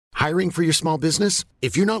Hiring for your small business?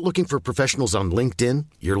 If you're not looking for professionals on LinkedIn,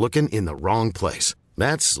 you're looking in the wrong place.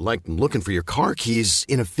 That's like looking for your car keys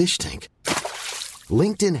in a fish tank.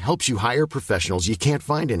 LinkedIn helps you hire professionals you can't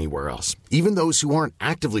find anywhere else, even those who aren't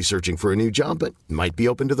actively searching for a new job but might be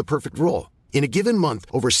open to the perfect role. In a given month,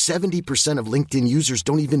 over 70% of LinkedIn users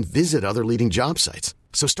don't even visit other leading job sites.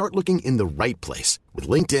 So start looking in the right place. With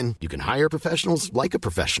LinkedIn, you can hire professionals like a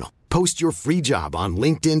professional. Post your free job on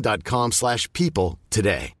linkedin.com/people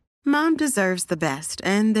today. Mom deserves the best,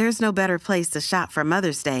 and there's no better place to shop for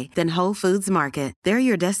Mother's Day than Whole Foods Market. They're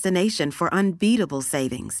your destination for unbeatable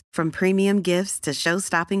savings, from premium gifts to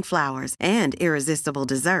show-stopping flowers and irresistible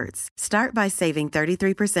desserts. Start by saving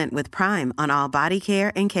 33% with Prime on all body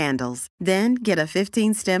care and candles. Then get a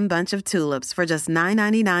 15-stem bunch of tulips for just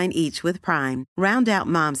 $9.99 each with Prime. Round out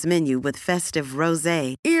Mom's menu with festive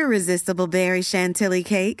rosé, irresistible berry chantilly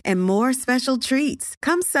cake, and more special treats.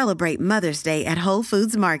 Come celebrate Mother's Day at Whole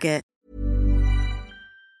Foods Market.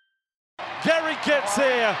 Gary gets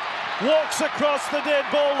here, walks across the dead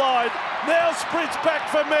ball line, now sprints back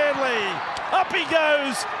for Manly. Up he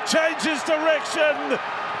goes, changes direction.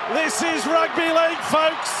 This is rugby league,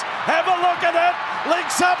 folks. Have a look at it.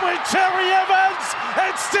 Links up with Cherry Evans.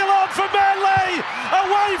 It's still on for Manly.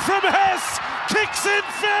 Away from Hess. Kicks in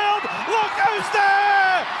field. Look who's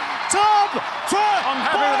there. Tom I'm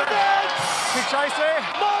happy with that. Big chase there.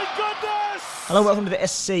 My goodness. Hello, welcome to the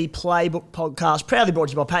SC Playbook podcast, proudly brought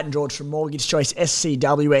to you by Pat and George from Mortgage Choice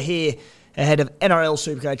SCW. We're here ahead of NRL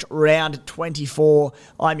Supercoach round 24.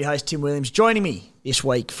 I'm your host, Tim Williams. Joining me this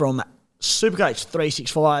week from Supercoach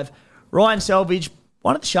 365, Ryan Selvage,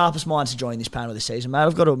 one of the sharpest minds to join this panel this season, mate.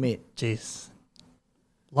 I've got to admit. Jeez.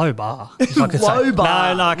 Low bar. Low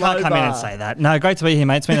bar. No, I can't come in and say that. No, great to be here,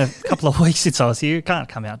 mate. It's been a couple of weeks since I was here. You can't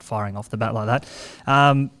come out firing off the bat like that.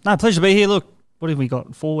 No, pleasure to be here. Look, what have we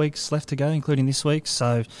got? 4 weeks left to go, including this week.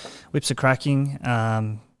 So whips are cracking.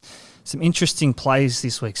 Some interesting plays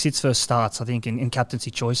this week. Sits first starts, I think, in captaincy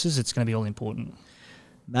choices. It's going to be all important.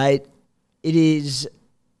 Mate, it's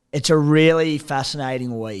a really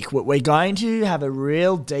fascinating week. We're going to have a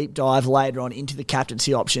real deep dive later on into the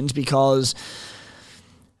captaincy options because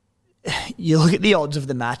you look at the odds of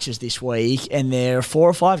the matches this week and there are 4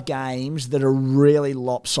 or 5 games that are really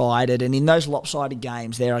lopsided, and in those lopsided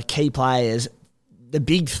games there are key players. The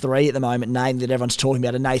big 3 at the moment, named that everyone's talking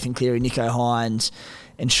about, are Nathan Cleary, Nicho Hines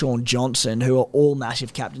and Sean Johnson, who are all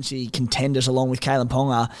massive captaincy contenders along with Kalen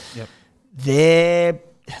Ponga. Yep.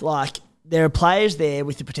 There are players there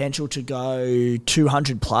with the potential to go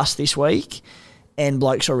 200 plus this week and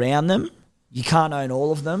blokes around them. You can't own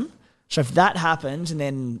all of them. So if that happens and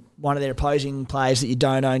then one of their opposing players that you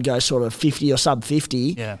don't own goes sort of 50 or sub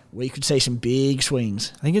 50, we could see some big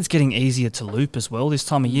swings. I think it's getting easier to loop as well this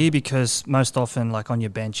time of year because most often, like on your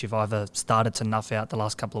bench, you've either started to nuff out the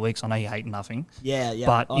last couple of weeks. I know you hate nuffing. Yeah.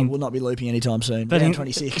 But I will not be looping anytime soon. But Round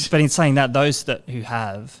 26. But in saying that, those who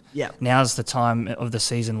have, now's the time of the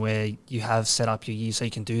season where you have set up your year so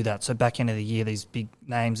you can do that. So back end of the year, these big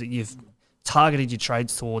names that you've targeted your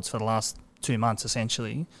trades towards for the last 2 months,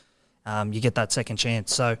 essentially, you get that second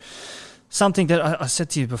chance. So something that I said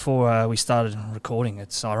to you before we started recording,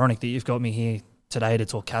 it's ironic that you've got me here today to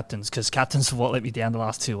talk captains because captains are what let me down the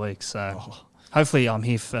last 2 weeks. So hopefully I'm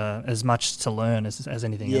here for as much to learn as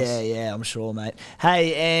anything else. Yeah, I'm sure, mate.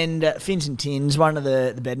 Hey, and Fins and Tins, one of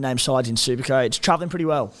the better name sides in Supercoach, travelling pretty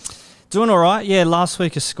well. Doing all right. Yeah, last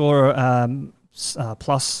week a score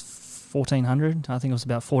plus 1,400. I think it was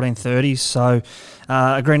about 1,430. So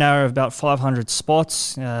a green arrow of about 500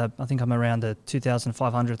 spots. I think I'm around the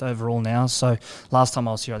 2,500th overall now. So last time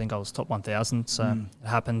I was here, I think I was top 1,000. So it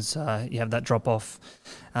happens. You have that drop off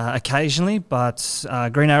occasionally. But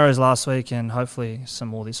green arrows last week and hopefully some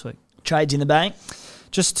more this week. Trades in the bank?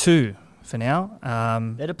 Just 2 for now.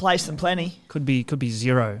 Better place than plenty. Could be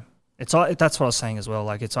 0. That's what I was saying as well.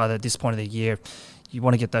 Like it's either at this point of the year, you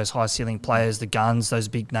want to get those high ceiling players, the guns, those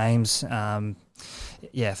big names. For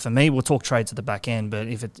me, we'll talk trades at the back end. But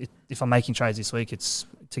if I'm making trades this week, it's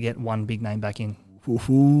to get one big name back in.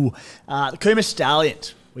 The Kuma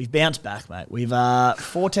Stallions. We've bounced back, mate. We've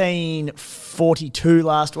 1442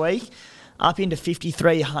 last week, up into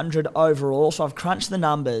 5,300 overall. So I've crunched the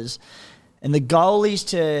numbers, and the goal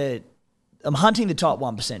is I'm hunting the top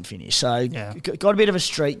 1% finish. So got a bit of a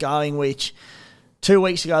streak going, which 2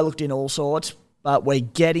 weeks ago looked in all sorts. But we're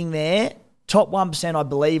getting there. Top 1%, I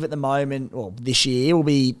believe, at the moment, or this year, will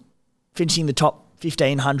be finishing the top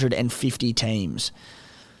 1,550 teams.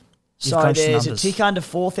 So there's a tick under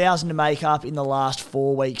 4,000 to make up in the last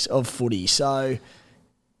 4 weeks of footy. So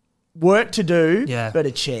work to do, but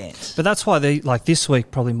a chance. But that's why this week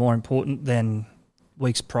probably more important than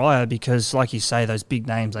weeks prior because, like you say, those big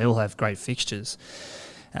names, they all have great fixtures.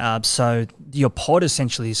 So your pod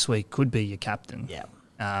essentially this week could be your captain. Yeah.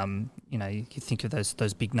 You think of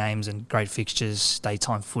those big names and great fixtures,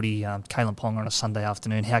 daytime footy, Kalen Ponga on a Sunday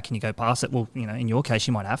afternoon. How can you go past it? Well, in your case,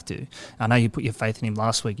 you might have to. I know you put your faith in him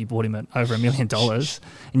last week. You bought him at over $1 million,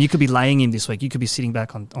 and you could be laying him this week. You could be sitting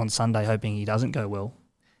back on Sunday hoping he doesn't go well.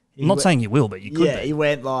 I'm not saying you will, but you could. Yeah, he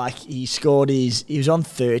went he scored he was on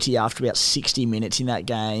 30 after about 60 minutes in that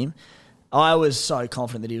game. I was so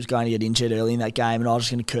confident that he was going to get injured early in that game, and I was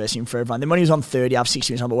just going to curse him for everyone. Then when he was on 30 after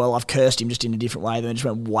 60 minutes, I'm like, well, I've cursed him just in a different way. Then just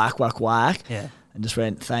went whack, whack, whack. Yeah. And just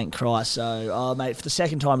went, thank Christ. So, mate, for the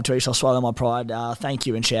second time in 2 weeks, I'll swallow my pride. Thank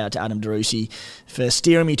you and shout out to Adam DeRusi for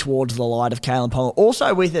steering me towards the light of Kalen Ponga.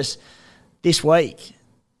 Also with us this week,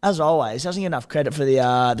 as always, doesn't get enough credit for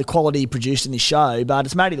the quality produced in this show, but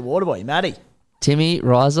it's Matty the Waterboy. Matty. Timmy,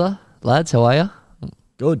 Riser, lads, how are you?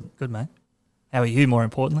 Good. Good, mate. How are you, more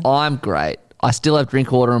importantly? I'm great. I still have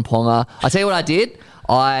Drinkwater and Ponga. I tell you what I did.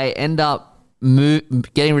 I end up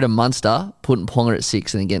getting rid of Munster, putting Ponga at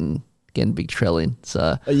 6 and then getting Big Trell in.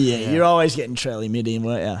 So you're always getting Trelly mid in,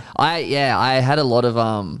 weren't you? I had a lot of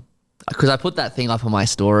because I put that thing up on my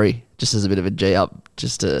story just as a bit of a G up,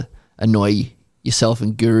 just to annoy yourself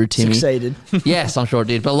and Guru Timmy. Succeeded. Yes, I'm sure it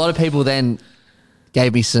did. But a lot of people then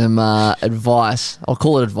gave me some advice. I'll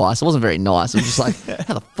call it advice. It wasn't very nice. It was just like,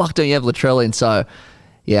 how the fuck don't you have Latrell in? So,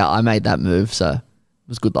 yeah, I made that move. So, it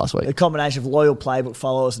was good last week. A combination of loyal Playbook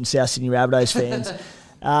followers and South Sydney Rabbitohs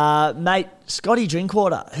fans. Mate, Scotty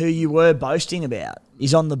Drinkwater, who you were boasting about,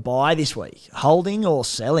 is on the buy this week. Holding or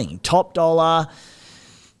selling? Top dollar.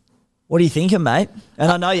 What are you thinking, mate?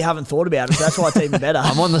 And I know you haven't thought about it, so that's why it's even better.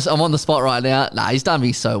 I'm on the spot right now. Nah, he's done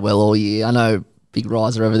me so well all year. I know Big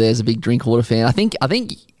Riser over there is a big Drinkwater fan. I think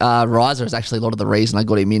Riser is actually a lot of the reason I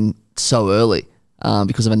got him in so early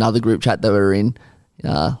because of another group chat that we were in.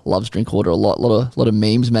 Loves Drinkwater a lot. Lot of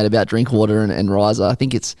memes made about Drinkwater and Riser. I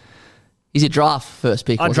think he's your draft first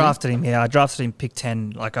pick. I drafted him. Yeah, I drafted him pick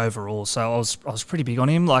 10 overall. So I was pretty big on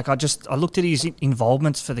him. I looked at his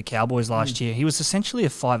involvements for the Cowboys last year. He was essentially a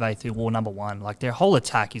 5'8" who wore number 1. Their whole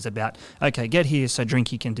attack is about get here so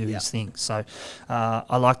Drinky can do his thing. So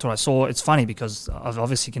I liked what I saw. It's funny because I've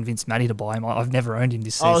obviously convinced Matty to buy him. I've never owned him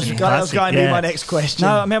this season. I was going to be my next question.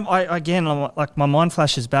 No, I mean my mind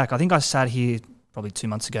flashes back. I think I sat here probably 2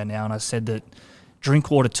 months ago now, and I said that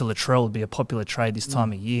Drinkwater to Latrell would be a popular trade this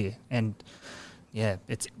time of year, and yeah,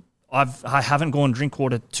 I haven't gone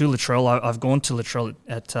Drinkwater to Latrell. I've gone to Latrell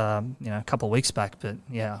at a couple of weeks back, but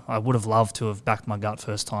yeah, I would have loved to have backed my gut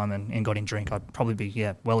first time and got in Drink. I'd probably be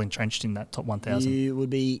well entrenched in that top 1,000. You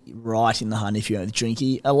would be right in the hunt if you went with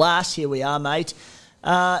Drinky. Alas, here we are, mate.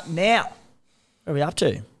 Now, what are we up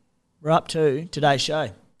to? We're up to today's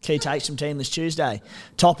show. Key takes from Teamless Tuesday.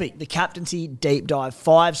 Topic, the captaincy deep dive.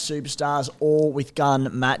 5 superstars, all with gun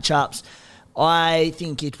matchups. I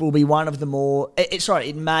think it will be one of the more...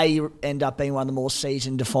 it may end up being one of the more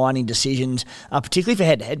season-defining decisions, particularly for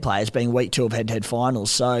head-to-head players, being week 2 of head-to-head finals.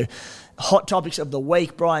 So, hot topics of the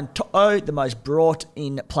week. Brian To'o, the most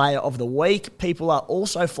brought-in player of the week. People are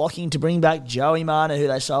also flocking to bring back Joey Marner, who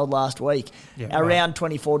they sold last week. Yeah, Around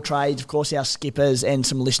 24 trades, of course, our skippers and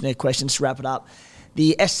some listener questions to wrap it up.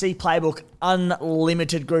 The SC Playbook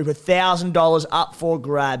Unlimited group, $1,000 up for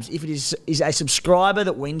grabs. If it is a subscriber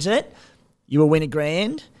that wins it, you will win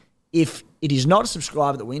 $1,000. If it is not a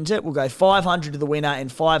subscriber that wins it, we'll go $500 to the winner and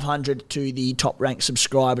 $500 to the top-ranked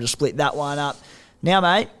subscriber to split that one up. Now,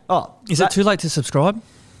 mate... Is it too late to subscribe?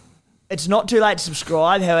 It's not too late to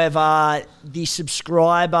subscribe. However, the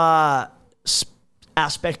subscriber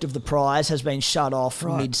aspect of the prize has been shut off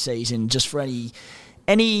mid-season just for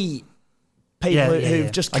any people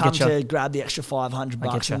who've just come to grab the extra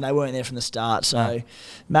 $500 and they weren't there from the start. So,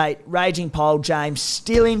 mate, raging poll, James,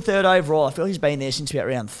 still in 3rd overall. I feel he's been there since about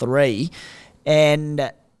round 3.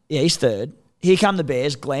 And, he's 3rd. Here come the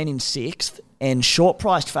Bears, Glenn in 6th. And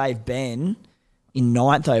short-priced fave Ben in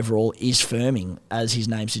 9th overall is firming, as his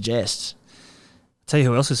name suggests. Tell you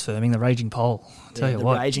who else is firming, the raging poll. Tell you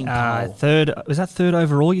what. Raging poll. 3rd, was that 3rd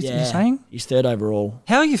overall you're saying? He's 3rd overall.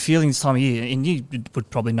 How are you feeling this time of year? And you would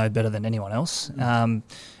probably know better than anyone else. Are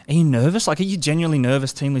you nervous? Are you genuinely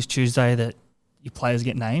nervous, Teamless Tuesday, that your players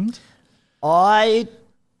get named? I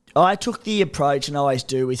took the approach, and I always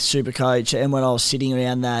do with Supercoach, and when I was sitting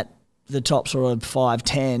around the top sort of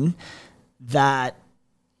 5-10, that,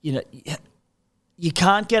 you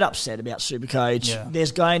can't get upset about Supercoach. Yeah.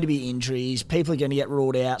 There's going to be injuries. People are going to get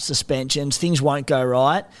ruled out, suspensions. Things won't go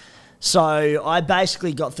right. So I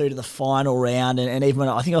basically got through to the final round, and even when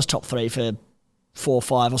I think I was top 3 for 4 or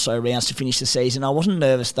 5 or so rounds to finish the season. I wasn't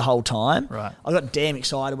nervous the whole time. Right. I got damn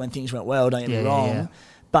excited when things went well, don't get me wrong. Yeah.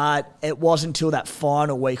 But it wasn't until that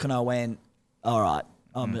final week when I went, all right,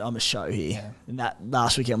 I'm a show here. Yeah. And that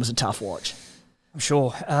last weekend was a tough watch. I'm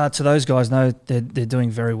sure. To those guys, no, they're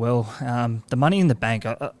doing very well. The money in the bank,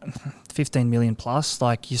 15 million plus.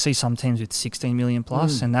 Like you see some teams with 16 million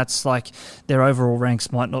plus, and that's like their overall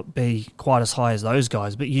ranks might not be quite as high as those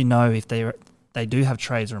guys. But if they do have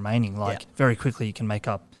trades remaining, very quickly you can make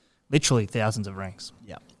up literally thousands of ranks.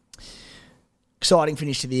 Yeah. Exciting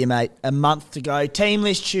finish to the year, mate. A month to go. Team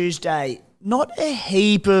list Tuesday. Not a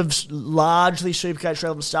heap of largely Supercoach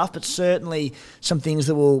relevant stuff, but certainly some things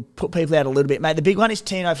that will put people out a little bit. Mate, the big one is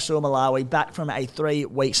Tino Fasua-Malawi, back from a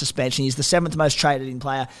 3-week suspension. He's the 7th most traded in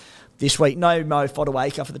player this week. No Mo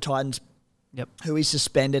Fotuaika for the Titans, who is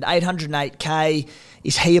suspended. 808K.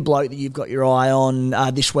 Is he a bloke that you've got your eye on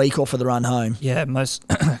this week or for the run home? Yeah,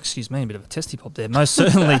 excuse me, a bit of a testy pop there. Most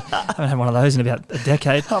certainly. I haven't had one of those in about a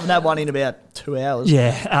decade. I haven't had one in about 2 hours.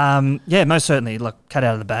 Yeah, most certainly. Look, cut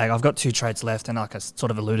out of the bag. I've got 2 trades left, and like I sort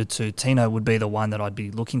of alluded to, Tino would be the one that I'd be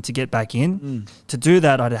looking to get back in. To do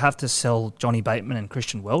that, I'd have to sell Johnny Bateman and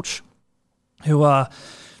Christian Welch, who are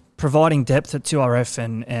providing depth at 2RF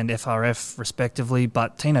and FRF respectively,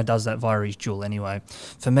 but Tino does that via his dual anyway.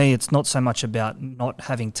 For me, it's not so much about not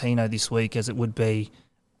having Tino this week as it would be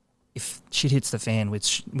if shit hits the fan,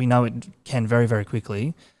 which we know it can very, very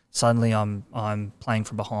quickly. Suddenly I'm playing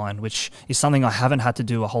from behind, which is something I haven't had to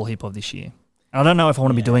do a whole heap of this year. I don't know if I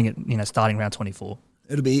want to be doing it, starting round 24.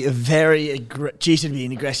 It'll be a very it'd be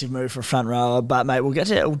an aggressive move for a front rower, but mate, we'll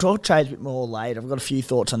talk trades a bit more later. I've got a few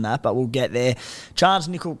thoughts on that, but we'll get there. Charles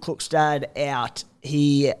Nickel-Klukstad out.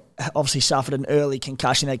 He obviously suffered an early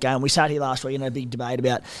concussion in that game. We sat here last week in a big debate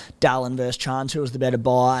about Dallin versus Chance, who was the better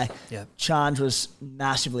buy. Yep. Chance was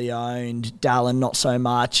massively owned, Dallin not so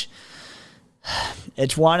much.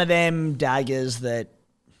 It's one of them daggers that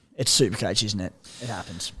it's Supercoach, isn't it? It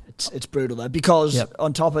happens. It's brutal though, because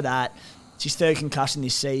on top of that, it's his 3rd concussion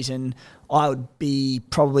this season. I would be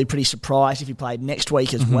probably pretty surprised if he played next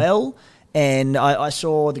week as well. And I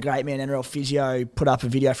saw the great man NRL Physio put up a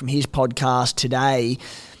video from his podcast today,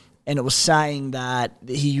 and it was saying that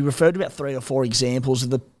he referred to about 3 or 4 examples of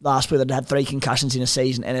the last player that had 3 concussions in a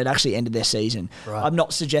season, and it actually ended their season. Right. I'm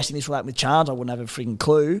not suggesting this will happen with Chance. I wouldn't have a freaking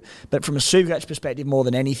clue. But from a Supercoach perspective, more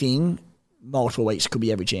than anything, multiple weeks could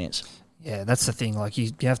be every chance. Yeah, that's the thing. Like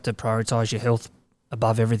you have to prioritise your health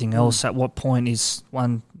above everything else. At what point is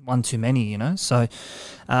one too many, So,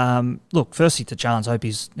 look, firstly to Chance, hope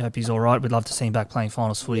he's all right. We'd love to see him back playing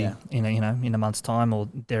finals footy in a month's time or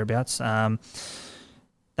thereabouts.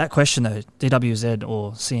 That question though, DWZ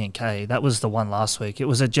or CNK, that was the one last week. It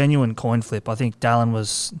was a genuine coin flip. I think Dallin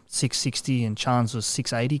was 660 and Chance was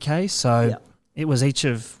 680K. So it was each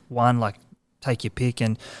of one, like take your pick.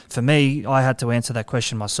 And for me, I had to answer that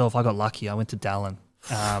question myself. I got lucky. I went to Dallin.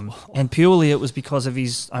 And purely it was because of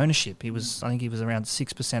his ownership. I think he was around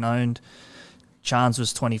 6% owned. Chance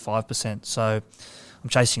was 25%. So I'm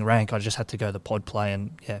chasing rank. I just had to go the pod play.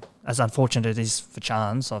 And as unfortunate it is for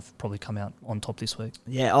Chance, I've probably come out on top this week.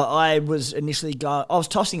 Yeah, I was initially I was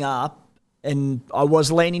tossing up and I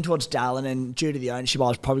was leaning towards Dallin, and due to the ownership I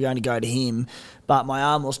was probably going to go to him, but my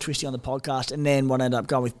arm was twisty on the podcast, and then when I ended up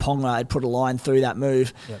going with Ponga, I'd put a line through that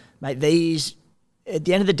move. Mate, at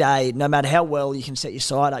the end of the day, no matter how well you can set your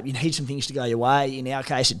side up, you need some things to go your way. In our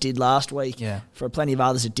case, it did last week. For plenty of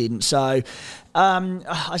others, it didn't. So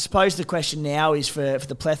I suppose the question now is for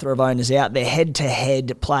the plethora of owners out there,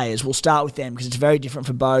 head-to-head players. We'll start with them because it's very different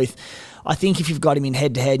for both. I think if you've got him in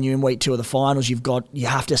head-to-head and you're in week 2 of the finals, you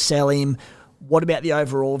have to sell him. What about the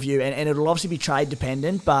overall view? And it'll obviously be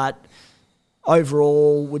trade-dependent, but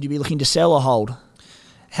overall, would you be looking to sell or hold?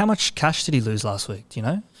 How much cash did he lose last week? Do you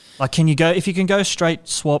know? Like, if you can go straight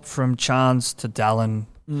swap from Chance to Dallin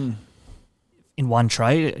in one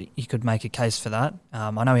trade, you could make a case for that.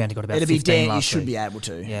 I know he only got about 15 last week. You should be able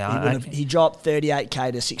to. Yeah, he dropped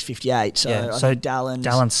 38K to 658. So I think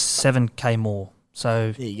Dallin's 7K more.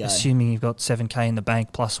 So assuming you've got 7K in the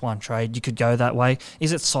bank plus one trade, you could go that way.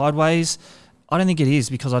 Is it sideways? I don't think it is,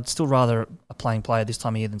 because I'd still rather a playing player this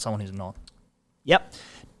time of year than someone who's not. Yep.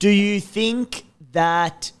 Do you think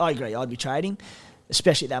that... I agree, I'd be trading,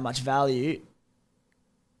 especially at that much value.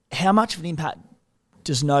 How much of an impact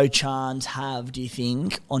does no Chance have, do you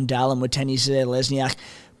think, on Dallin with Tennis Lesniak?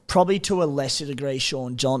 Probably to a lesser degree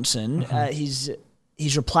Sean Johnson. Mm-hmm.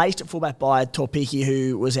 He's replaced at fullback by Torpiki,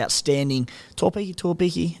 who was outstanding.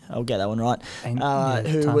 Torpiki? I'll get that one right.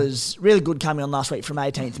 Who was really good coming on last week from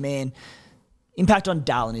 18th man. Impact on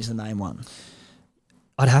Dallin is the main one.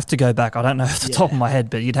 I'd have to go back. I don't know off the top of my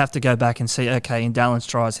head, but you'd have to go back and see, okay, in Dallin's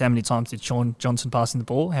tries, how many times did Sean Johnson passing the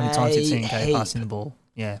ball? How many times did CNK passing the ball?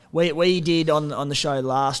 Yeah. We did on the show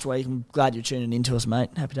last week. I'm glad you're tuning into us,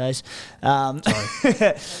 mate. Happy days. Sorry.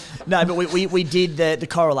 No, but we did the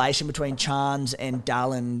correlation between Chance and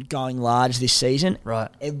Dallin going large this season.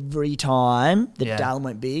 Right. Every time that Dallin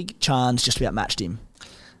went big, Chance just about matched him.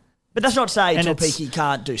 But that's not to say Torpiki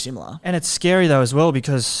can't do similar. And it's scary, though, as well,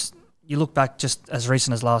 because you look back just as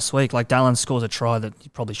recent as last week, like Dallin scores a try that he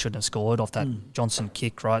probably shouldn't have scored off that Johnson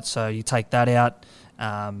kick, right? So you take that out,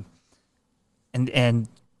 and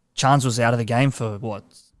Chance was out of the game for,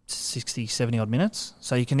 60, 70-odd minutes?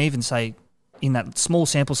 So you can even say in that small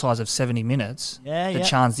sample size of 70 minutes,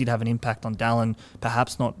 Chance did have an impact on Dallin,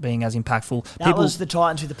 perhaps not being as impactful. That was the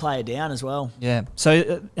Titans with the player down as well. Yeah.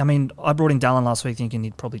 So, I mean, I brought in Dallin last week thinking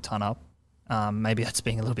he'd probably ton up. Maybe that's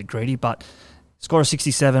being a little bit greedy, but score of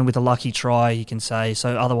 67 with a lucky try, you can say.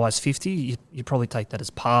 So otherwise 50, you probably take that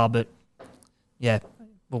as par. But, yeah,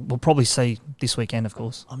 we'll probably see this weekend, of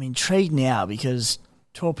course. I'm intrigued now because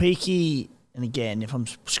Torpiki... And again, if I'm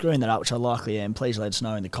screwing that up, which I likely am, please let us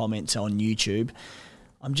know in the comments on YouTube.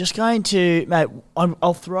 I'm just going to, mate,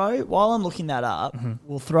 I'll throw, while I'm looking that up,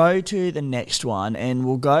 we'll throw to the next one and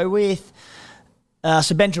we'll go with,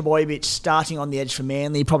 so Ben Trebojevic starting on the edge for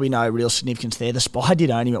Manly, probably no real significance there. The Spy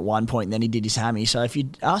did own him at one point and then he did his hammy. So if you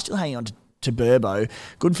are still hanging on to Burbo,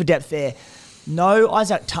 good for depth there. No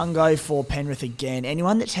Isaac Tungo for Penrith again.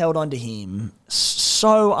 Anyone that's held on to him,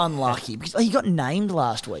 so unlucky because he got named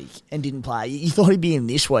last week and didn't play. You thought he'd be in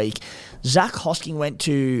this week. Zach Hosking went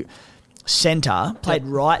to centre, played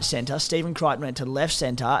right centre. Stephen Crichton went to left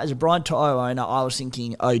centre. As a Brian To'o owner, I was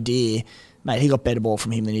thinking, oh dear, mate, he got better ball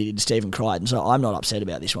from him than he did Stephen Crichton, so I'm not upset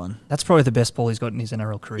about this one. That's probably the best ball he's got in his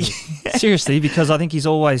NRL career. Seriously, because I think he's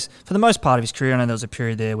always, for the most part of his career, I know there was a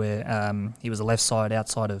period there where he was a left side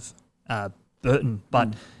outside of Burton,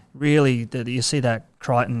 but really you see that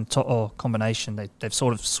Crichton combination, they've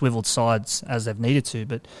sort of swiveled sides as they've needed to,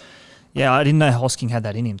 but yeah, I didn't know Hosking had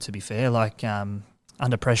that in him, to be fair, like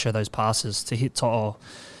under pressure, those passes to hit To'o.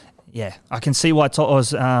 Yeah, I can see why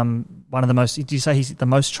To'o's one of the most, did you say he's the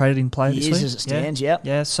most traded in play this week? He is as it stands, yeah.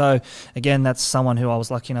 Yeah, so again, that's someone who I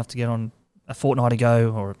was lucky enough to get on a fortnight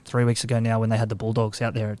ago or 3 weeks ago now when they had the Bulldogs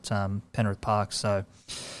out there at Penrith Park, so...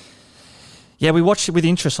 Yeah, we watched it with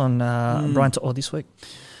interest on Brian To'o this week.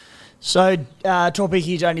 So,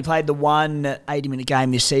 Torpiki's only played the one 80-minute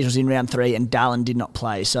game this season, was in round 3, and Dallin did not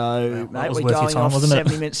play. So, mate, we're going off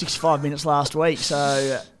 70 minutes, 65 minutes last week.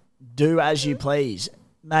 So, do as you please.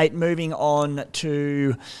 Mate, moving on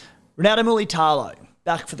to Ronaldo Mulitalo,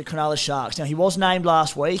 back for the Cronulla Sharks. Now, he was named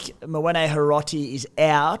last week. Mwene Hiroti is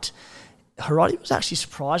out. Hiroti was actually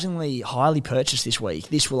surprisingly highly purchased this week.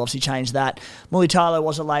 This will obviously change that. Mulitalo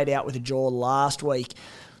was laid out with a jaw last week.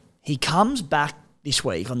 He comes back this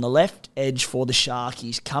week on the left edge for the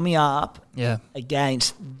Sharkies, coming up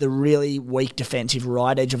against the really weak defensive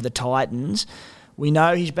right edge of the Titans. We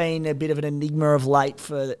know he's been a bit of an enigma of late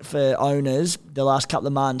for owners the last couple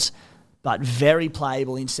of months, but very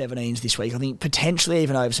playable in 17s this week. I think potentially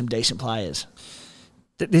even over some decent players.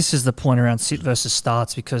 This is the point around sit versus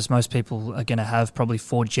starts because most people are going to have probably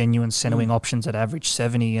 4 genuine centre wing options at average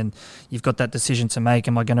 70 and you've got that decision to make.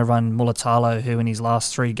 Am I going to run Mulitalo, who in his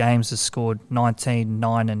last 3 games has scored 19,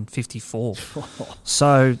 9 and 54?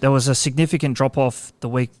 So there was a significant drop-off the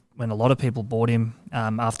week when a lot of people bought him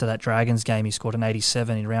after that Dragons game. He scored an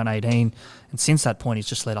 87 in round 18 and since that point he's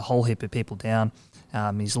just let a whole heap of people down.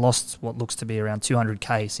 He's lost what looks to be around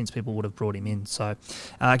 200k since people would have brought him in. So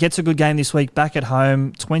gets a good game this week. Back at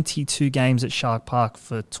home, 22 games at Shark Park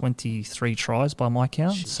for 23 tries by my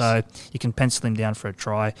count. Jeez. So you can pencil him down for a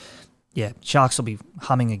try. Yeah, Sharks will be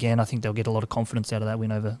humming again. I think they'll get a lot of confidence out of that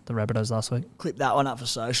win over the Rabbitohs last week. Clip that one up for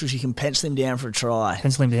socials. You can pencil him down for a try.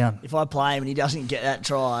 Pencil him down. If I play him and he doesn't get that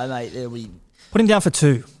try, mate, there'll be... Put him down for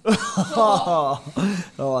 2. Put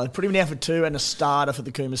him down for 2 and a starter for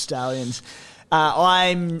the Cooma Stallions.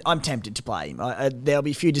 I'm tempted to play him. There'll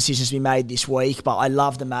be a few decisions to be made this week, but I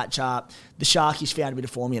love the matchup. The Sharkies found a bit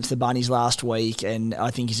of form against the Bunnies last week, and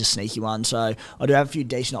I think he's a sneaky one. So I do have a few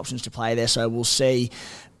decent options to play there, so we'll see.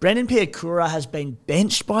 Brendan Piakura has been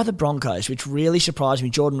benched by the Broncos, which really surprised me.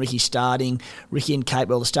 Jordan Ricky starting, Ricky and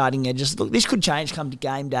Capewell the starting edges. Look, this could change come to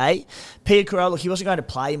game day. Piakura, look, he wasn't going to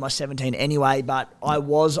play in my 17 anyway, but I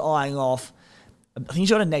was eyeing off. I think he's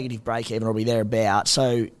got a negative break even or be thereabout.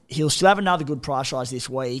 So he'll still have another good price rise this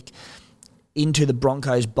week into the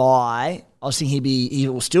Broncos bye. I was thinking he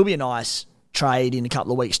will still be a nice trade in a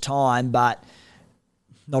couple of weeks' time, but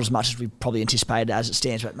not as much as we probably anticipated as it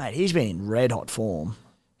stands. But, mate, he's been in red-hot form.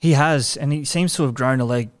 He has, and he seems to have grown a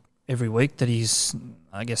leg every week that he's,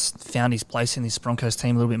 I guess, found his place in this Broncos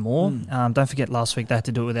team a little bit more. Don't forget last week they had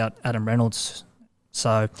to do it without Adam Reynolds.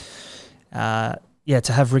 So, to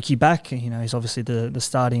have Ricky back, he's obviously the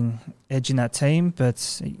starting edge in that team.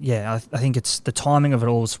 But, I think it's the timing of it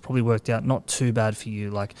all has probably worked out not too bad for you.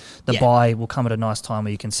 Like, the buy will come at a nice time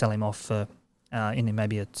where you can sell him off for in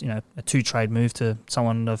maybe a 2-trade move to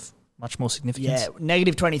someone of much more significance. Yeah,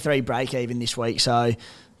 negative 23 break even this week. So,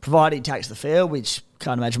 provided he takes the field, which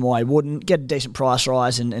can't imagine why he wouldn't, get a decent price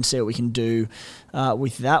rise and see what we can do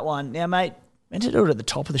with that one. Now, mate, I meant to do it at the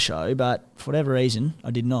top of the show, but for whatever reason, I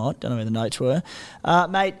did not. Don't know where the notes were.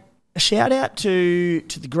 Mate, a shout out to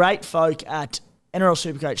the great folk at NRL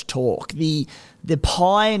Supercoach Talk, the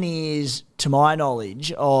pioneers, to my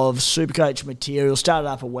knowledge, of Supercoach material. Started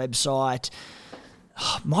up a website.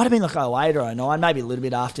 Might have been like 08 or 09, maybe a little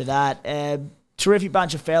bit after that. Terrific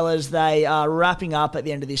bunch of fellas. They are wrapping up at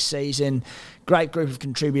the end of this season. Great group of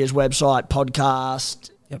contributors, website, podcast,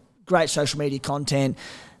 great social media content.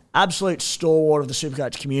 Absolute stalwart of the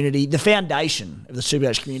Supercoach community, the foundation of the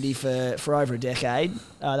Supercoach community for over a decade.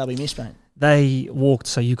 They'll be missed, mate. They walked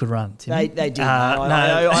so you could run, Timmy. They did.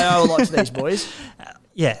 I owe a lot to these boys.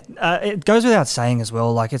 It goes without saying as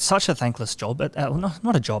well, like it's such a thankless job.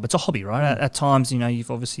 Not a job, it's a hobby, right? At times, you've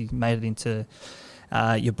obviously made it into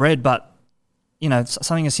your bread, but,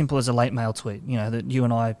 something as simple as a late mail tweet, that you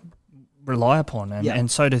and I rely upon, and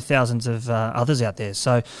so do thousands of others out there.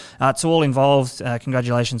 So to all involved,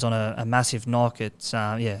 congratulations on a massive knock. It's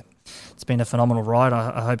been a phenomenal ride.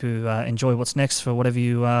 I hope you enjoy what's next for whatever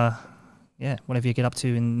you get up to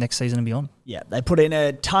in next season and beyond. Yeah, they put in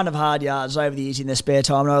a ton of hard yards over the years in their spare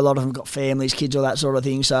time. I know a lot of them got families, kids, all that sort of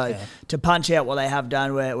thing. So to punch out what they have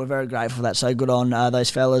done, we're very grateful for that. So good on those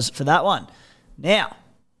fellas for that one. Now,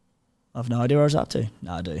 I've no idea what I was up to.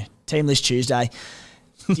 No, I do. Team List Tuesday.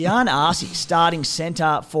 Dion Arcee, starting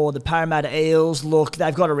centre for the Parramatta Eels. Look,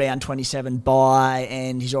 they've got around 27 by,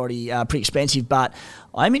 and he's already pretty expensive, but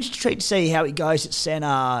I'm interested to see how he goes at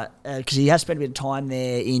centre because he has spent a bit of time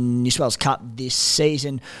there in New South Wales Cup this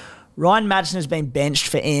season. Ryan Madison has been benched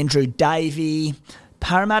for Andrew Davey.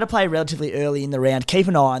 Parramatta play relatively early in the round. Keep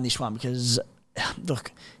an eye on this one because,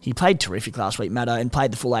 look, he played terrific last week, Maddo, and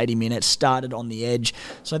played the full 80 minutes, started on the edge.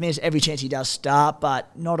 So I think there's every chance he does start,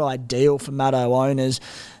 but not ideal for Maddo owners.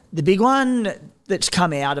 The big one that's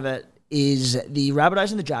come out of it is the Rabbitohs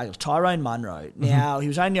and the Dragons, Tyrone Munro. Now, he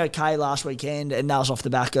was only okay last weekend, and that was off the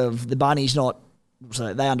back of the Bunnies so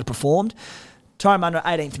they underperformed. Tyrone Munro,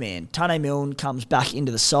 18th man. Tane Milne comes back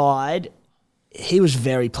into the side. He was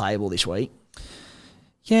very playable this week.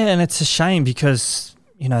 Yeah, and it's a shame because,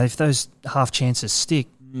 if those half chances stick,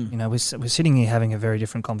 we're sitting here having a very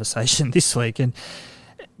different conversation this week. And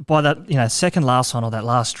by that, second last one or that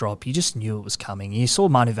last drop, you just knew it was coming. You saw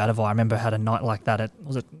Manu Vadavai, I remember, had a night like that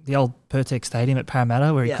was it the old Pertec Stadium at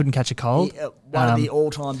Parramatta where he couldn't catch a cold? One of the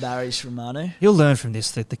all-time barriers from Manu. He'll learn from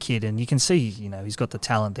this, the kid, and you can see, he's got the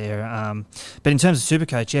talent there. But in terms of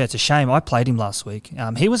Supercoach, it's a shame. I played him last week.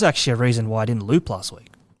 He was actually a reason why I didn't loop last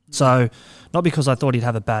week. So, not because I thought he'd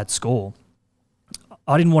have a bad score.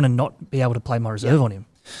 I didn't want to not be able to play my reserve on him.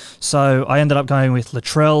 So I ended up going with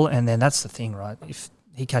Latrell, and then that's the thing, right? If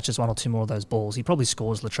he catches one or two more of those balls, he probably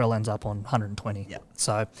scores. Latrell ends up on 120. Yep.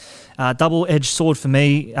 So double-edged sword for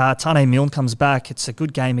me. Tane Milne comes back. It's a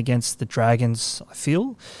good game against the Dragons, I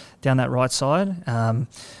feel, down that right side.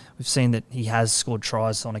 We've seen that he has scored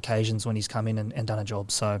tries on occasions when he's come in and done a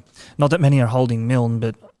job. So not that many are holding Milne,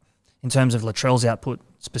 but in terms of Latrell's output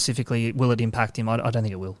specifically, will it impact him? I don't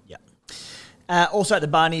think it will. Yeah. Also at the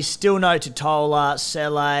Bunnies, still no Totola,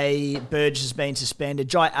 Sele, Burgess has been suspended.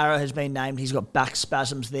 Jai Arrow has been named. He's got back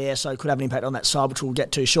spasms there, so could have an impact on that side, which we'll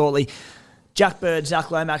get to shortly. Jack Bird, Zach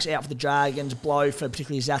Lomax out for the Dragons. Blow for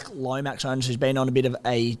particularly Zach Lomax owners, who's been on a bit of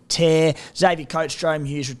a tear. Xavier Coates-Strome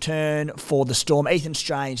Hughes return for the Storm. Ethan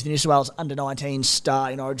Strange, the New South Wales under-19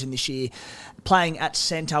 star in Origin this year, playing at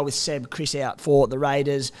centre with Seb Chris out for the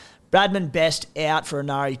Raiders. Bradman Best out for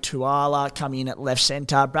Anari Tuala, coming in at left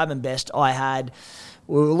centre. Bradman Best,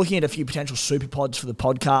 we were looking at a few potential super pods for the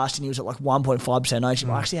podcast, and he was at like 1.5% ownership.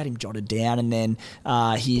 I actually had him jotted down, and then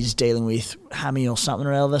he's dealing with hammy or something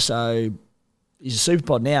or other, so he's a super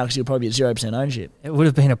pod now because he'll probably be at 0% ownership. It would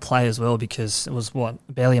have been a play as well because it was,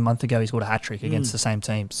 barely a month ago he scored a hat-trick against the same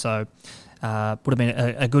team. So would have been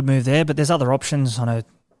a good move there, but there's other options. I know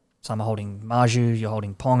some are holding Marju, you're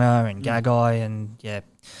holding Ponga and Gagai, and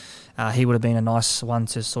he would have been a nice one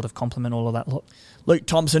to sort of complement all of that lot. Luke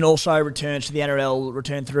Thompson also returns to the NRL,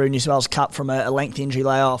 returned through New South Wales Cup from a length injury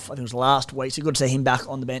layoff. I think it was last week, so good to see him back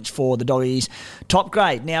on the bench for the Doggies. Top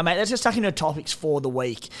grade. Now, mate, let's just tuck into topics for the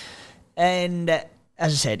week. And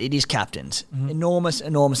as I said, it is captains. Enormous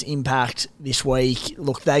impact this week.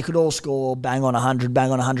 Look, they could all score bang on 100,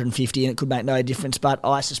 bang on 150, and it could make no difference, but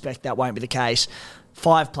I suspect that won't be the case.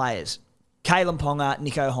 5 players. Kalen Ponga,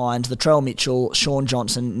 Nicho Hynes, Latrell Mitchell, Sean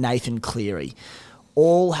Johnson, Nathan Cleary.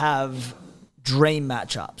 All have dream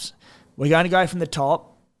matchups. We're going to go from the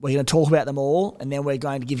top. We're going to talk about them all, and then we're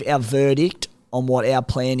going to give our verdict on what our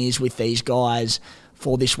plan is with these guys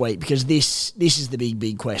for this week, because this is the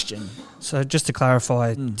big question. So just to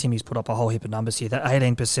clarify, Timmy's put up a whole heap of numbers here. That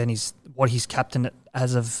 18% is what he's captain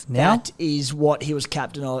as of now? That is what he was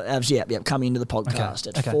captain of, coming into the podcast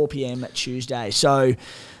at 4 p.m. Tuesday. So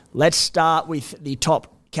let's start with the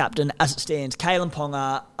top captain as it stands. Kalen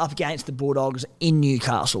Ponga up against the Bulldogs in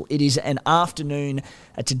Newcastle. It is an afternoon,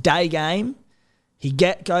 it's a day game. He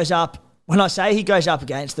goes up, when I say he goes up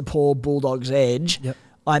against the poor Bulldogs edge,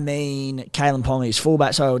 I mean Kalen Ponga is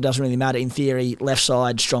fullback, so it doesn't really matter. In theory, left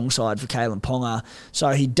side, strong side for Kalen Ponga. So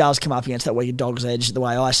he does come up against that weaker Dogs edge the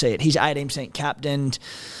way I see it. He's 18% captained.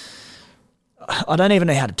 I don't even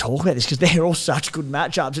know how to talk about this because they're all such good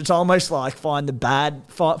matchups. It's almost like find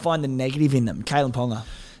the negative in them. Kalen Ponga.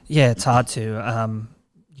 Yeah, it's hard to.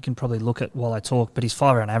 You can probably look at while I talk, but his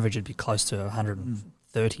 5-round average would be close to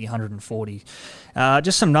 130, 140.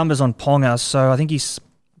 Just some numbers on Ponga. So I think he's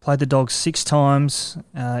played the Dogs 6 times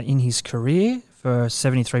in his career for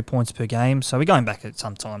 73 points per game. So we're going back at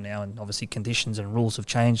some time now, and obviously conditions and rules have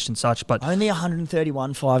changed and such. But only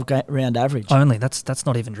 131 5-round average. Only. That's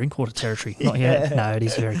not even Drinkwater territory. Not yet. No, it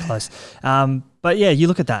is very close. But yeah, you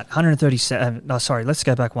look at that. 137. No, sorry, let's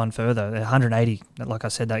go back one further. 180, like I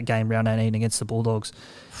said, that game, round 18 against the Bulldogs.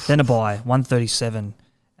 Then a bye, 137.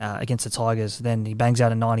 Against the Tigers. Then he bangs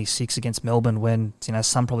out a 96 against Melbourne when,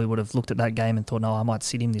 some probably would have looked at that game and thought, no, I might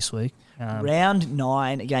sit him this week. Round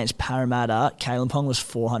 9 against Parramatta, Kalen Ponga was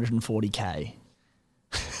 440k.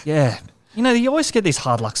 Yeah. You always get these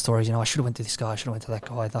hard luck stories. I should have went to this guy, I should have went to that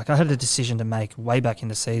guy. Like, I had a decision to make way back in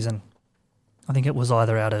the season. I think it was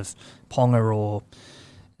either out of Ponga or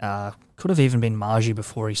could have even been Marju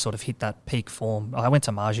before he sort of hit that peak form. I went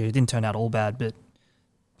to Marju. It didn't turn out all bad, but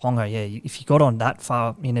Ponga, yeah, if you got on that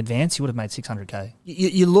far in advance, you would have made 600k.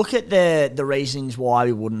 You look at the reasons why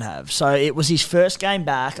we wouldn't have. So it was his first game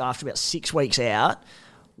back after about 6 weeks out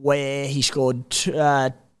where he scored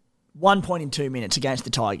 1 point in 2 minutes against the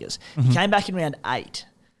Tigers. He came back in round 8,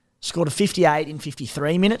 scored a 58 in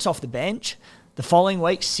 53 minutes off the bench. The following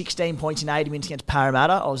week, 16 points in 80 minutes against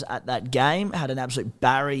Parramatta. I was at that game, had an absolute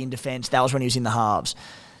barrie in defence. That was when he was in the halves.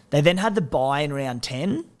 They then had the bye in round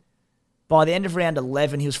 10. By the end of round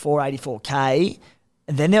 11, he was 484k.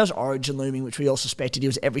 And then there was Origin looming, which we all suspected he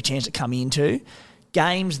was every chance to come into.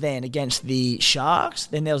 Games then against the Sharks.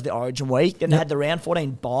 Then there was the Origin week. Then they had the round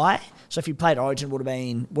 14 bye. So if he played Origin, would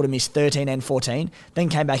have missed 13 and 14. Then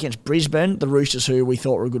came back against Brisbane, the Roosters, who we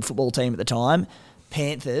thought were a good football team at the time.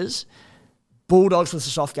 Panthers. Bulldogs was a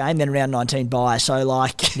soft game, then round 19 bye. So,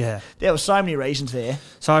 there were so many reasons there.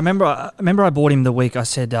 So I remember I bought him the week I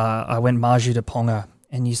said I went Marju to Ponga.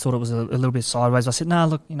 And you thought it was a little bit sideways. I said, no,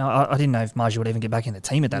 look, I didn't know if Marju would even get back in the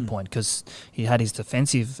team at that point because he had his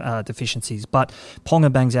defensive deficiencies. But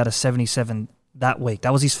Ponga bangs out a 77 that week.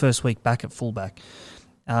 That was his first week back at fullback.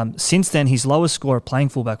 Since then, his lowest score at playing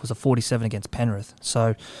fullback was a 47 against Penrith.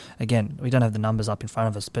 So, again, we don't have the numbers up in front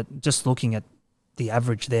of us, but just looking at the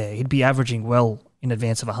average there, he'd be averaging well in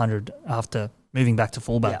advance of 100 after moving back to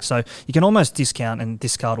fullback. Yeah. So you can almost discount and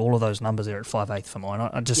discard all of those numbers there at 5/8 for mine.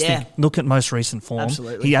 I just think, look at most recent form.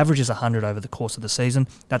 Absolutely. He averages 100 over the course of the season.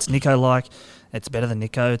 That's Nicho-like. It's better than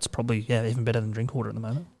Nicho. It's probably, even better than Drinkwater at the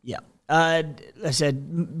moment. Yeah. As I said,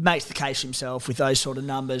 makes the case himself with those sort of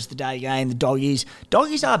numbers, the day game, the doggies.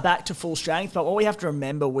 Doggies are back to full strength, but what we have to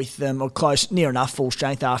remember with them, or close, near enough full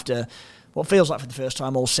strength after what feels like for the first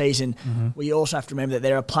time all season, we also have to remember that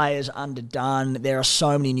there are players underdone. There are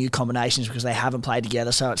so many new combinations because they haven't played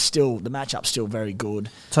together, so it's still, the matchup's still very good.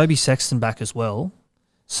 Toby Sexton back as well.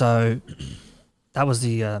 So that was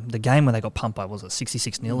the game when they got pumped by, was it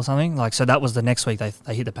 66-0 or something? So that was the next week they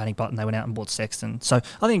hit the panic button. They went out and bought Sexton. So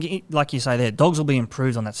I think, like you say there, Dogs will be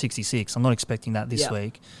improved on that 66. I'm not expecting that this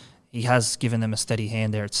week. He has given them a steady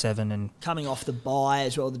hand there at 7. And coming off the bye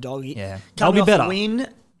as well, the Doggy. Yeah, they'll be better.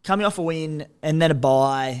 Coming off a win and then a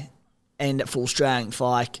bye and at full strength,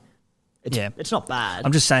 it's not bad.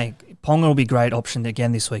 I'm just saying, Ponga will be a great option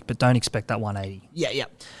again this week, but don't expect that 180. Yeah.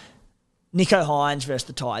 Nicho Hynes versus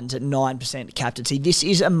the Titans at 9% captaincy. This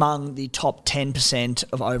is among the top 10%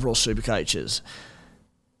 of overall super coaches.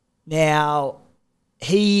 Now,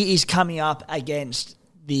 he is coming up against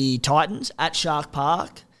the Titans at Shark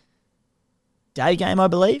Park. Day game, I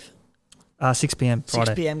believe. 6 p.m. Friday.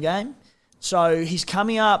 6 p.m. game. So he's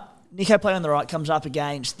coming up Nico playing on the right comes up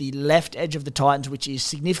against the left edge of the Titans, which is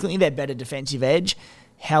significantly their better defensive edge.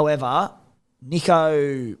 However,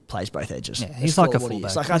 Nico plays both edges. Yeah, he's like a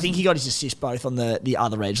fullback. I think he got his assist both on the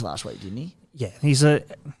other edge last week, didn't he? Yeah, he's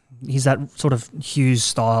that sort of Hughes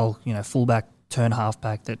style, fullback, turn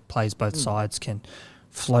halfback that plays both sides, can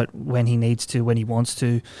float when he needs to, when he wants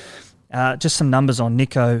to. Just some numbers on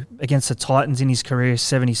Nico against the Titans in his career,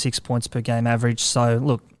 76 points per game average. So,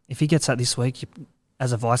 look, if he gets that this week,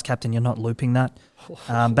 as a vice captain, you're not looping that.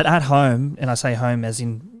 But at home, and I say home as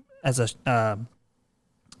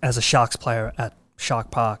a Sharks player at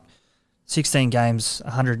Shark Park, 16 games,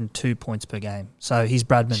 102 points per game. So he's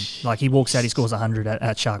Bradman. Like, he walks out, he scores 100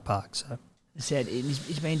 at Shark Park. So I said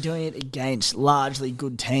he's been doing it against largely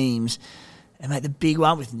good teams. And, mate, the big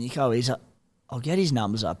one with Nico is, I'll get his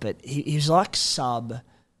numbers up, but he's like sub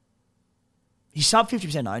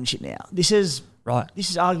 50% ownership now. This is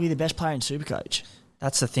arguably the best player in Supercoach.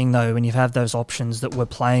 That's the thing, though, when you have those options that were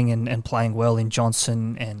playing and playing well in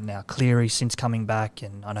Johnson and now Cleary since coming back,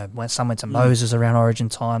 and I know some went to Moses around Origin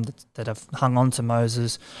time that have hung on to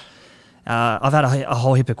Moses. I've had a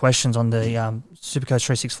whole heap of questions on the Supercoach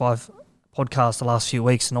 365 podcast the last few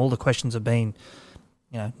weeks, and all the questions have been,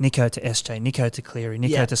 Nico to SJ, Nico to Cleary,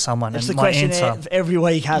 Nico to someone. That's and the question of every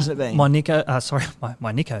week, hasn't it been? My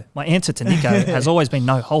answer to Nico has always been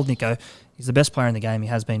no, hold Nico. He's the best player in the game. He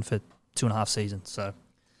has been for 2.5 seasons. So,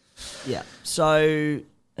 yeah. So,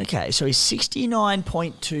 okay. So he's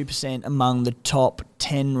 69.2% among the top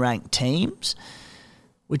 10 ranked teams,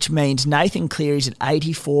 which means Nathan Cleary's at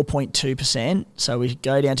 84.2%. So we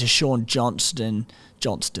go down to Sean Johnson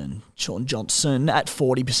at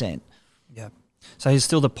 40%. Yeah. So he's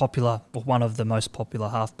still one of the most popular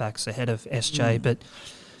halfbacks ahead of SJ. But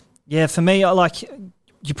yeah, for me,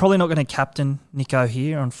 you're probably not going to captain Nico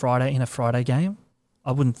here on Friday in a Friday game.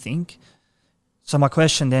 I wouldn't think. So my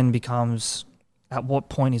question then becomes, at what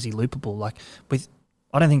point is he loopable?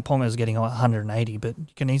 I don't think Ponga's getting a 180, but you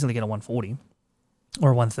can easily get a 140 or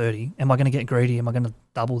a 130. Am I going to get greedy? Am I going to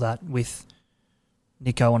double that with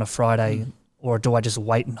Nico on a Friday, or do I just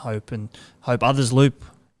wait and hope others loop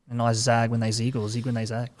and I zag when they zig or zig when they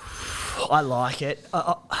zag? I like it.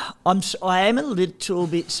 I am a little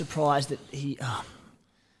bit surprised that he's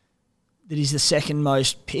the second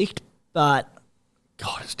most picked, but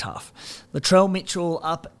God, it's tough. Latrell Mitchell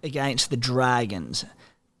up against the Dragons.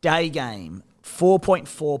 Day game,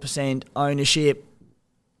 4.4% ownership.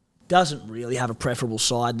 Doesn't really have a preferable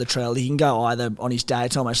side, Latrell. He can go either on his day.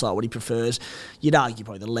 It's almost like what he prefers. You'd argue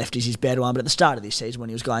probably the left is his better one, but at the start of this season when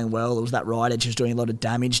he was going well, there was that right edge who was doing a lot of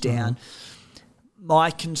damage down. My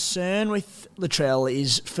concern with Latrell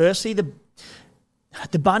is, firstly,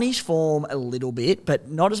 the Bunnies form a little bit, but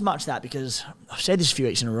not as much that, because I've said this a few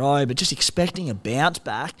weeks in a row, but just expecting a bounce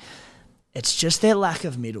back. It's just their lack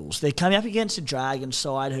of middles. They're coming up against a Dragons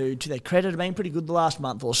side who, to their credit, have been pretty good the last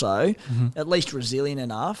month or so, at least resilient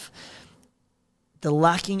enough. The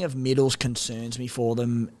lacking of middles concerns me for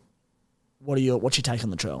them. What's your take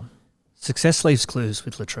on Latrell? Success leaves clues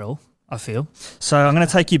with Latrell, I feel. So I'm going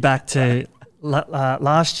to take you back to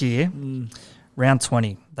last year, round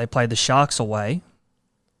 20. They played the Sharks away.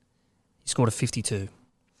 He scored a 52.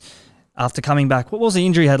 After coming back, what was the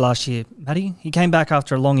injury he had last year, Matty? He came back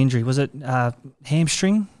after a long injury. Was it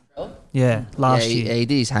hamstring? Yeah, last year. He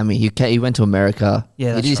did his hammy. He went to America.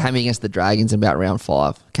 Yeah, he did his hammy against the Dragons in about round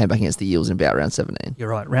 5. Came back against the Eels in about round 17. You're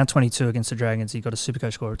right. Round 22 against the Dragons, he got a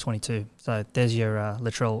Supercoach score of 22. So there's your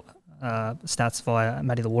Latrell stats via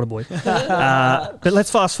Matty the Waterboy. But let's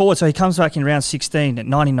fast forward. So he comes back in round 16 at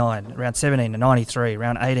 99, round 17 at 93,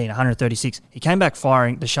 round 18 136. He came back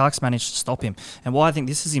firing. The Sharks managed to stop him. And why I think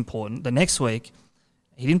this is important, the next week,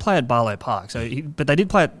 he didn't play at Barlow Park, but they did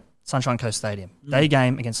play at Sunshine Coast Stadium. Day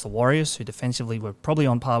game against the Warriors, who defensively were probably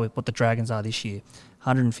on par with what the Dragons are this year,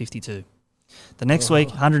 152. The next week,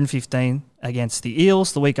 115 against the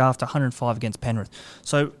Eels. The week after, 105 against Penrith.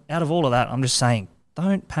 So out of all of that, I'm just saying,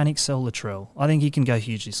 don't panic sell Latrell. I think he can go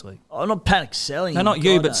huge this week. I'm not panic selling. No, not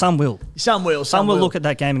you, but some will. Some will look at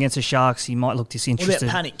that game against the Sharks. He might look disinterested. What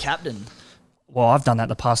about panic captain? Well, I've done that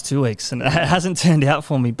the past 2 weeks, and it hasn't turned out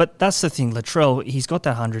for me. But that's the thing. Latrell, he's got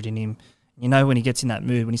that 100 in him. You know, when he gets in that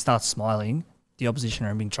mood, when he starts smiling, the opposition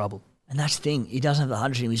are in big trouble. And that's the thing. He doesn't have the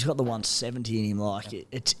 100 in him. He's got the 170 in him.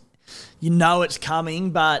 It's it's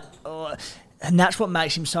coming, but... and that's what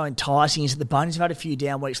makes him so enticing, is that the Bunnies have had a few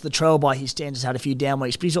down weeks. Latrell, by his standards, had a few down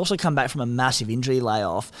weeks, but he's also come back from a massive injury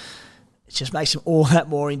layoff. It just makes him all that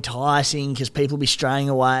more enticing because people will be straying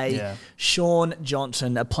away. Yeah. Sean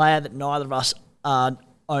Johnson, a player that neither of us are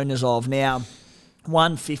owners of. Now,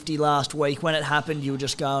 150 last week. When it happened, you were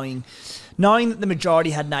just going, knowing that the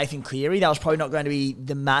majority had Nathan Cleary, that was probably not going to be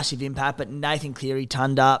the massive impact, but Nathan Cleary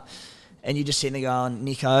turned up, and you just sitting there going,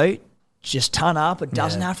 Nico, just ton up. It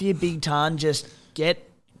doesn't have to be a big ton. Just get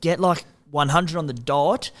like 100 on the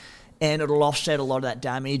dot, and it'll offset a lot of that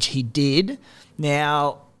damage. He did.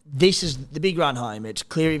 Now, this is the big run home. It's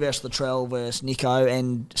Cleary versus Latrell versus Nico,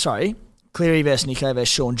 Cleary versus Nico versus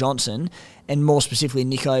Sean Johnson, and more specifically,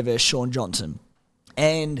 Nico versus Sean Johnson.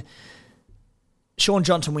 And Sean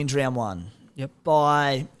Johnson wins round 1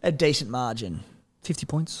 by a decent margin. 50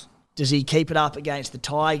 points. Does he keep it up against the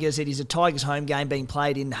Tigers? It is a Tigers home game being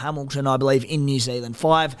played in Hamilton, I believe, in New Zealand,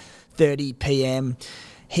 5:30 p.m.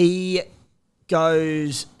 He's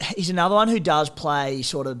another one who does play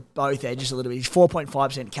sort of both edges a little bit. He's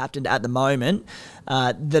 4.5% captained at the moment.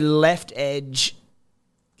 The left edge,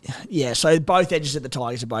 so both edges at the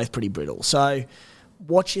Tigers are both pretty brittle. So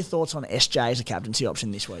what's your thoughts on SJ as a captaincy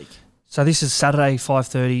option this week? So this is Saturday,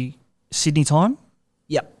 5:30 Sydney time?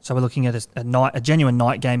 Yep. So we're looking at a genuine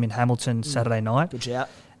night game in Hamilton Saturday night. Good shout.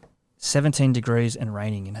 17 degrees and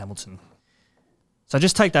raining in Hamilton. So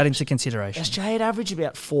just take that into consideration. SJ had averaged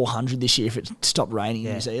about 400 this year if it stopped raining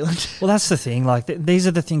in New Zealand. Well, that's the thing. Like these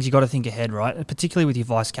are the things you got to think ahead, right? Particularly with your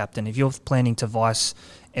vice captain. If you're planning to vice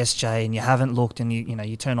SJ and you haven't looked, and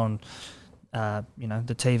you turn on,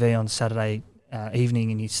 the TV on Saturday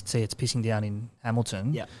evening and you see it's pissing down in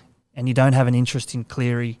Hamilton, and you don't have an interest in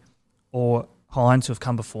Cleary or Hines who have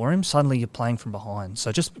come before him, suddenly you're playing from behind.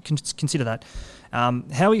 So just consider that.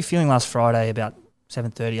 How were you feeling last Friday about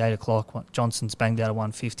 7:30, 8 o'clock? Johnson's banged out a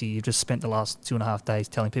 150. You've just spent the last 2.5 days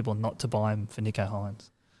telling people not to buy him for Nico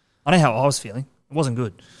Hines. I know how I was feeling. It wasn't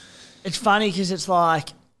good. It's funny because it's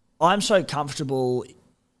like I'm so comfortable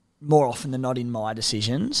more often than not in my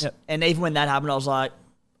decisions. Yep. And even when that happened, I was like,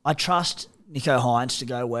 I trust Nico Hines to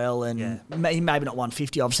go well, and maybe not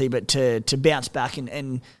 150 obviously, but to bounce back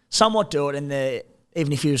and somewhat do it. And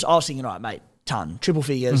even if I was thinking, all right, mate, triple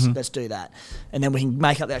figures, let's do that, and then we can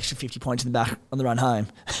make up the extra 50 points in the back on the run home.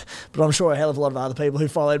 But I'm sure a hell of a lot of other people who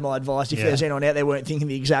followed my advice, if there's anyone out there, weren't thinking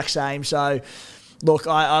the exact same. So look,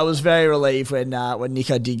 I was very relieved when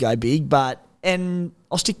Nico did go big, and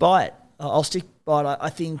I'll stick by it. I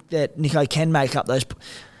think that Nico can make up those.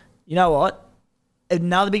 You know what?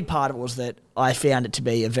 Another big part of it was that I found it to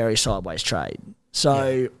be a very sideways trade.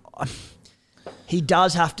 So he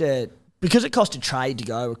does have to, because it cost a trade to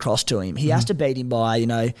go across to him, he has to beat him by,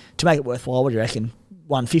 to make it worthwhile, what do you reckon,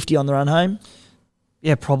 150 on the run home?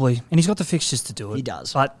 Yeah, probably. And he's got the fixtures to do it. He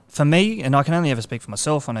does. But for me, and I can only ever speak for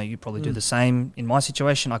myself, I know you probably do the same. In my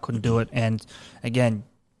situation, I couldn't do it. And again,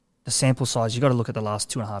 the sample size, you got to look at the last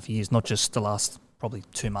 2.5 years, not just the last probably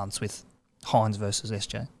 2 months with Hines versus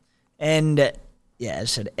SJ. And as I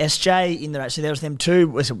said, SJ in the race. So there was them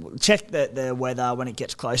two. Check the weather when it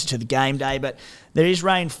gets closer to the game day, but there is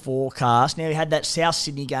rain forecast. Now, we had that South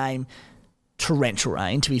Sydney game, torrential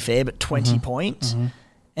rain, to be fair, but 20 points.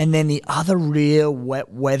 And then the other real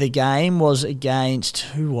wet weather game was against,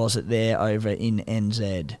 who was it there over in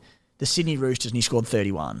NZ? The Sydney Roosters, and he scored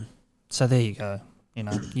 31. So there you go.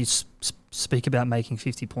 You speak about making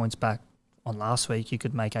 50 points back on last week. You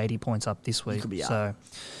could make 80 points up this week. You could be up. So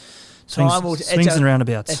swings and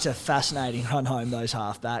roundabouts. It's a fascinating run home, those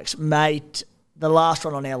halfbacks. Mate, the last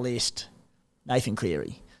one on our list, Nathan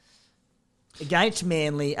Cleary. Against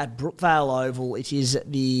Manly at Brookvale Oval, it is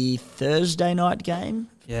the Thursday night game.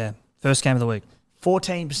 Yeah, first game of the week.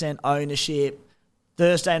 14% ownership,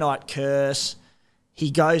 Thursday night curse.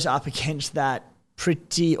 He goes up against that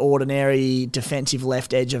pretty ordinary defensive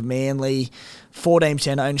left edge of Manly,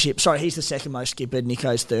 14% ownership. Sorry, he's the second most skippered.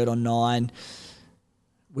 Nico's third on 9.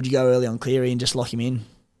 Would you go early on Cleary and just lock him in?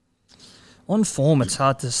 On form, it's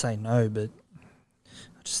hard to say no, but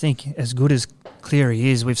I just think as good as Cleary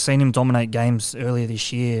is, we've seen him dominate games earlier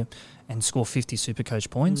this year and score 50 Supercoach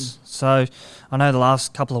points. So I know the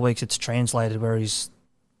last couple of weeks it's translated where he's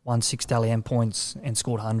won 6 Dally M points and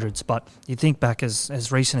scored hundreds, but you think back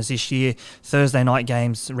as recent as this year, Thursday night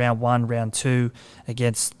games, round 1, round 2,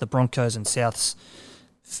 against the Broncos and Souths,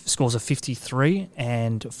 scores of 53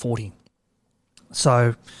 and 40.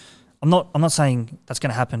 So I'm not saying that's going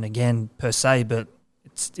to happen again per se, but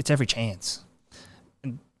it's every chance.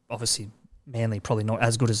 And obviously, Manly probably not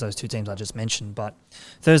as good as those two teams I just mentioned, but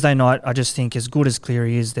Thursday night, I just think as good as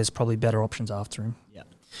Cleary is, there's probably better options after him. Yeah.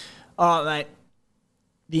 All right, mate.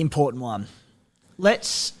 The important one.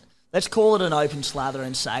 Let's call it an open slather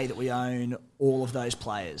and say that we own all of those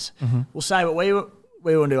players. We'll say what we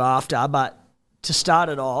want to do after, but to start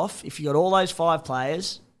it off, if you got all those 5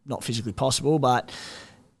 players, not physically possible, but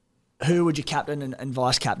who would your captain and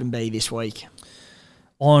vice captain be this week?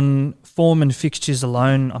 On form and fixtures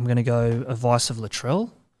alone, I'm going to go a vice of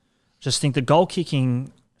Latrell. Just think the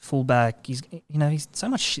goal-kicking fullback, he's so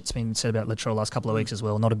much shit's been said about Latrell last couple of weeks as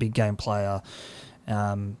well. Not a big game player.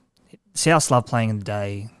 South love playing in the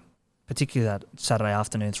day, particularly that Saturday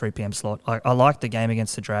afternoon 3 p.m. slot. I like the game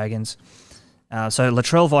against the Dragons. So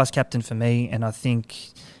Latrell vice-captain for me, and I think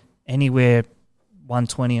anywhere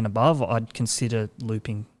 120 and above, I'd consider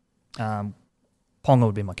looping. Ponga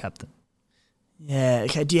would be my captain. Yeah,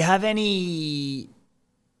 okay. Do you have any...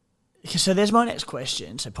 Okay, so there's my next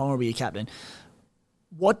question. So Ponga will be your captain.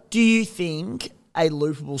 What do you think a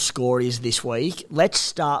loopable score is this week? Let's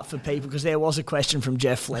start for people, because there was a question from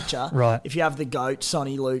Jeff Fletcher. Right. If you have the GOAT,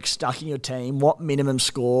 Sonny Luke, stuck in your team, what minimum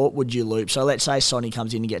score would you loop? So let's say Sonny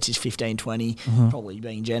comes in and gets his 15-20, probably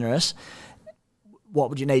being generous. What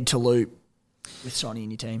would you need to loop with Sonny in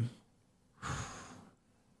your team?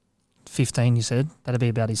 15, you said. That'd be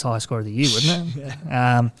about his highest score of the year, wouldn't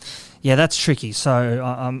it? Yeah, that's tricky. So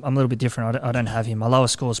I'm a little bit different. I don't have him. My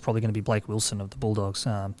lowest score is probably going to be Blake Wilson of the Bulldogs.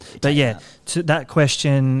 But yeah, to that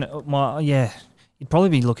question, you'd probably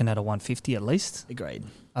be looking at a 150 at least. Agreed.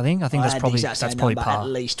 I think that's probably par. At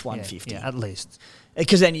least 150. Yeah, at least.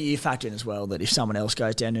 Because then you factor in as well that if someone else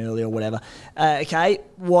goes down early or whatever. Okay,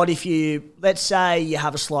 what if let's say you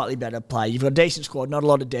have a slightly better play. You've got a decent squad, not a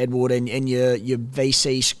lot of deadwood, and your your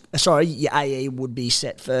AE would be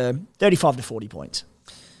set for 35 to 40 points.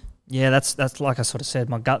 Yeah, that's like I sort of said.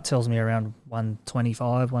 My gut tells me around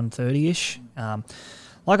 125, 130-ish.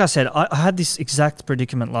 Like I said, I had this exact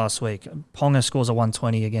predicament last week. Ponga scores a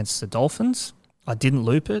 120 against the Dolphins. I didn't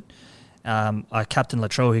loop it. I captained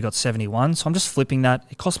Latrell, who got 71. So I'm just flipping that.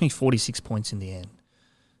 It cost me 46 points in the end.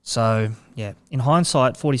 So, yeah, in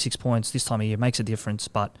hindsight, 46 points this time of year makes a difference.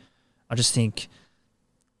 But I just think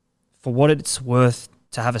for what it's worth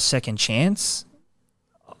to have a second chance,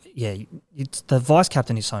 yeah, the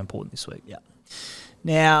vice-captain is so important this week. Yeah.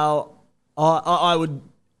 Now, I would,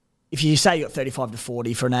 if you say you got 35 to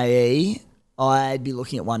 40 for an AE, I'd be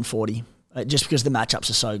looking at 140 just because the matchups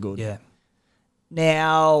are so good. Yeah.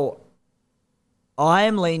 Now, I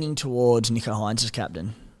am leaning towards Nicho Hines as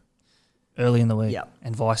captain. Early in the week. Yep.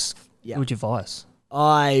 And vice. Yep. Who would you vice?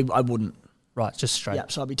 I wouldn't. Right, just straight.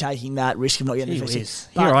 Yep, so I'd be taking that risk of not getting Here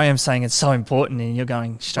I am saying it's so important and you're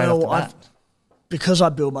going straight off the bat. Because I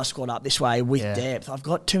build my squad up this way with depth, I've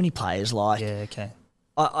got too many players. Yeah, okay.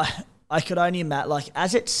 I could only imagine,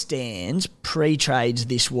 as it stands, pre-trades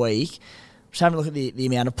this week, just having a look at the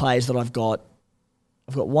amount of players that I've got.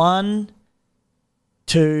 I've got 1,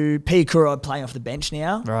 2, Piakura playing off the bench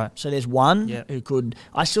now. Right. So there's one who could...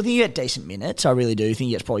 I still think you get decent minutes. I really do think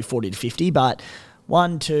he gets probably 40 to 50. But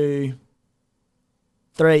 1, 2,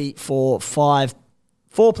 3, 4, 5...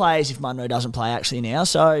 4 players if Munro doesn't play actually now.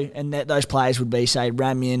 So, and those players would be, say,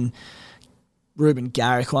 Ramian, Ruben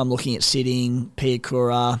Garrick, who I'm looking at sitting,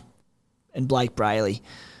 Piakura, and Blake Brayley.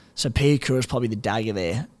 So Piakura is probably the dagger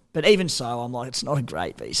there. But even so, I'm like, it's not a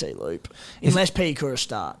great VC loop. Unless Piakura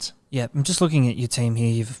starts. Yeah, I'm just looking at your team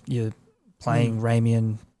here. You're playing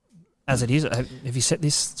Ramian as it is. Have you set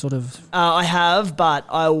this sort of... I have, but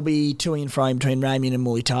I will be toing and froing between Ramian and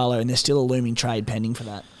Mulitalo, and there's still a looming trade pending for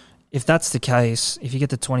that. If that's the case, if you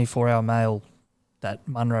get the 24-hour mail that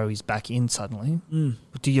Munro is back in suddenly,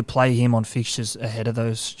 do you play him on fixtures ahead of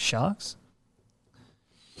those Sharks?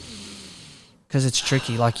 Because it's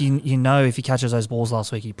tricky. Like, you know if he catches those balls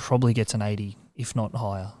last week, he probably gets an 80, if not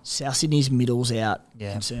higher. South Sydney's middles out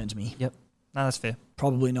concerns me. Yep. No, that's fair.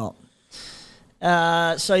 Probably not.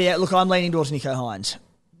 Look, I'm leaning towards Nicho Hines.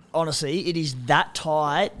 Honestly, it is that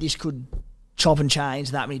tight. This could chop and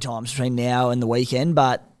change that many times between now and the weekend,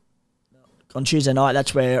 but on Tuesday night,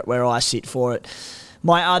 that's where I sit for it.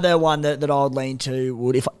 My other one that I would lean to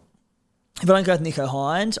would, if I don't go with Nicho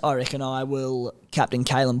Hines, I reckon I will captain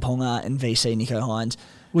Kalen Ponga and VC Nicho Hines.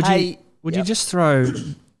 Would you just throw,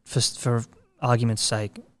 for argument's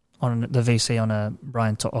sake, on the VC on a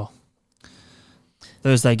Brian To'o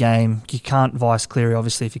Thursday game? You can't vice Cleary,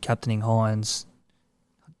 obviously, if you're captaining Hines.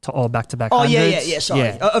 To'o back-to-back hundreds. Yeah, sorry.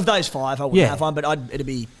 Yeah. Of those 5, I wouldn't have one, but it'd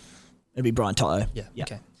be Brian To'o. Yeah,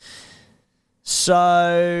 okay.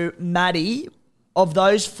 So, Maddie, of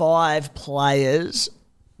those 5 players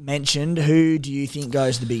mentioned, who do you think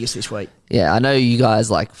goes the biggest this week? Yeah, I know you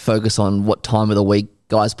guys focus on what time of the week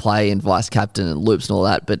guys play and vice captain and loops and all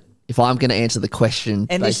that, but if I'm going to answer the question,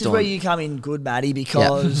 and this is where you come in good, Maddie,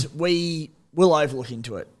 because we will overlook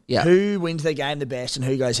into it. Yeah. Who wins their game the best and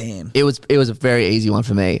who goes ham? It was a very easy one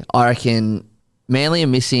for me. I reckon Manly are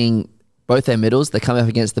missing both their middles. They come up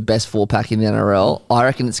against the best 4-pack in the NRL. I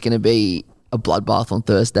reckon it's going to be a bloodbath on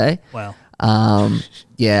Thursday. Wow. I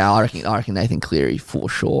reckon Nathan Cleary for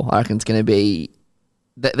sure. I reckon it's going to be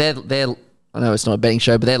they're I know it's not a betting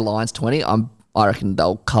show, but their line's 20. I reckon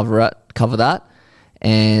they'll cover that,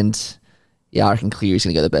 and yeah, I reckon Cleary's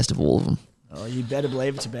going to go the best of all of them. Oh, you better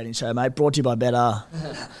believe it's a betting show, mate. Brought to you by Better.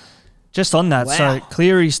 Just on that, Wow. so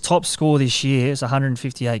Cleary's top score this year is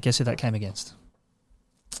 158. Guess who that came against?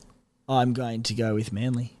 I'm going to go with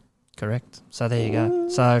Manly. Correct. So there you go.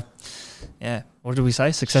 So, yeah, what did we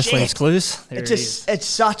say? Success leaves clues. There it is. It's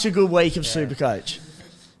such a good week of Supercoach.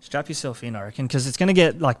 Strap yourself in, I reckon, because it's going to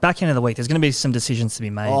get, like, back end of the week, there's going to be some decisions to be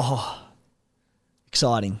made. Oh,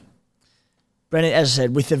 exciting. Brendan, as I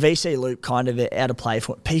said, with the VC loop kind of out of play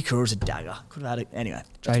for Pikura's a dagger. Could have had it. Anyway,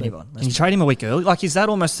 let's move on. Can you trade him a week early? Like, is that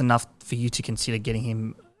almost enough for you to consider getting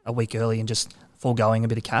him a week early and just foregoing a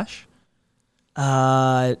bit of cash?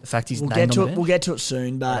 The fact he's we'll named get to on it. the We'll get to it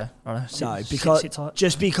soon, but no, because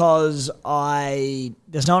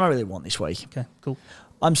there's no one I really want this week. Okay, cool.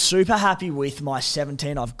 I'm super happy with my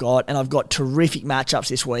 17 I've got, and I've got terrific matchups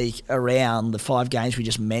this week around the 5 games we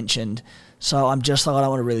just mentioned. So I'm just like, I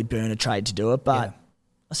don't want to really burn a trade to do it, but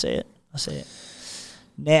I see it.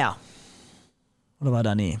 Now, what have I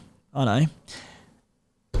done here? I know.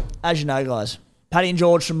 As you know, guys, Paddy and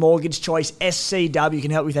George from Mortgage Choice SCW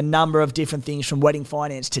can help with a number of different things, from wedding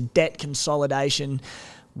finance to debt consolidation.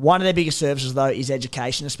 One of their biggest services, though, is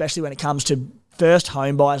education, especially when it comes to first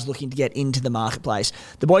home buyers looking to get into the marketplace.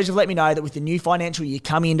 The boys have let me know that with the new financial year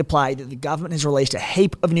coming into play, that the government has released a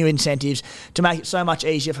heap of new incentives to make it so much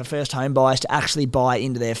easier for first home buyers to actually buy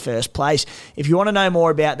into their first place. If you want to know more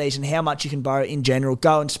about these and how much you can borrow in general,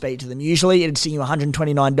 go and speak to them. Usually it'd sing you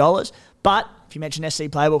 $129, but if you mention SC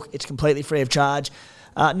Playbook, it's completely free of charge.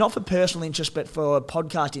 Not for personal interest, but for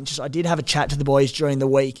podcast interest. I did have a chat to the boys during the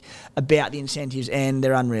week about the incentives, and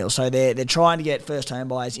they're unreal. So they're trying to get first home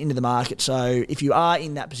buyers into the market. So if you are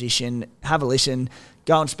in that position, have a listen,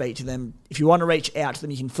 go and speak to them. If you want to reach out to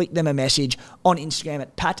them, you can flick them a message on Instagram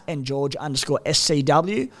at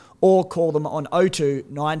patandgeorge_SCW or call them on 02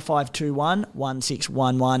 9521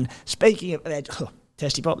 1611. Speaking of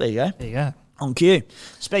Testy Pop, there you go. There you go. On cue.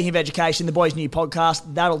 Speaking of education, the boys' new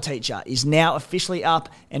podcast, That'll Teach Ya, is now officially up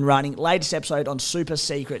and running. Latest episode on Super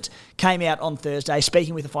Secrets came out on Thursday.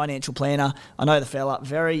 Speaking with a financial planner, I know the fella,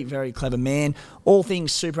 very, very clever man. All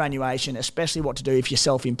things superannuation, especially what to do if you're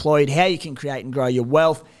self-employed, how you can create and grow your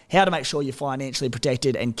wealth, how to make sure you're financially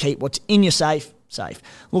protected and keep what's in your safe.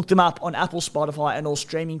 Look them up on Apple, Spotify and all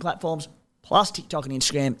streaming platforms, plus TikTok and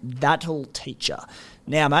Instagram. That'll teach ya.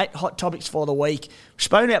 Now, mate, hot topics for the week. We've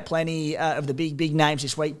spoken about plenty of the big names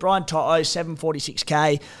this week. Brian To'o,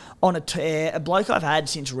 746k on a tear, a bloke I've had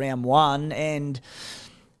since round 1, and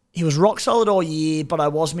he was rock solid all year, but I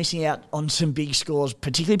was missing out on some big scores,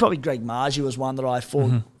 particularly probably Greg Margie was one that I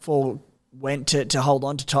went to hold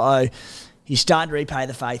on to To'o. He's starting to repay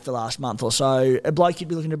the faith the last month or so. A bloke you'd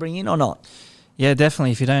be looking to bring in or not? Yeah,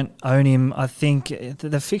 definitely. If you don't own him, I think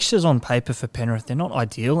the fixtures on paper for Penrith, they're not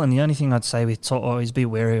ideal. And the only thing I'd say with To'o is be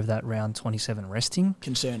wary of that round 27 resting.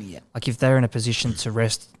 Concerning, yeah. Like if they're in a position to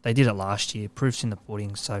rest, they did it last year, proof's in the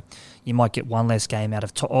pudding. So you might get one less game out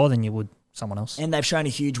of To'o than you would someone else. And they've shown a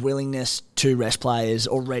huge willingness to rest players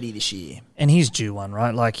already this year. And he's due one,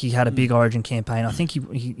 right? Like he had a big Origin campaign. I think he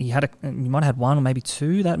might have had one or maybe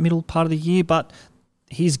two that middle part of the year, but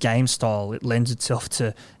his game style, it lends itself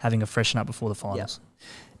to having a freshen up before the finals.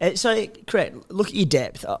 Yep. So, correct. Look at your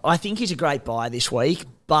depth. I think he's a great buy this week,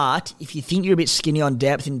 but if you think you're a bit skinny on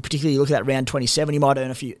depth, and particularly you look at that round 27, you might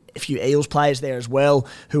earn a few Eels players there as well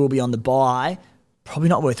who will be on the buy. Probably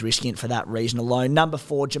not worth risking it for that reason alone. Number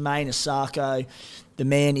 4, Jermaine Asako. The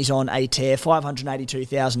man is on a tear,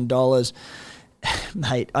 $582,000.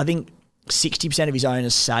 Mate, I think 60% of his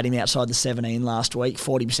owners sat him outside the 17 last week,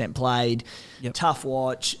 40% played. Yep. Tough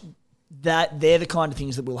watch. They're the kind of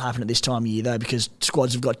things that will happen at this time of year, though, because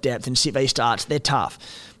squads have got depth and Sit-V starts, they're tough.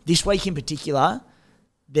 This week in particular,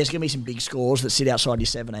 there's going to be some big scores that sit outside your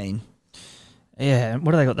 17. Yeah,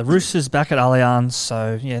 what do they got? The Roosters back at Allianz,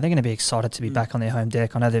 so yeah, they're going to be excited to be back on their home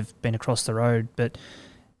deck. I know they've been across the road, but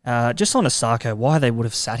just on Asako, why they would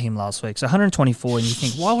have sat him last week. So 124, and you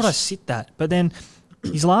think, why would I sit that? But then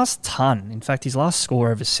his last his last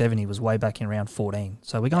score over 70 was way back in round 14.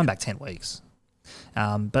 So we're going back 10 weeks.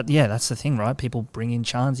 But yeah, that's the thing, right? People bring in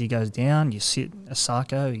Chance, he goes down, you sit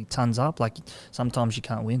Asako, he tons up. Like sometimes you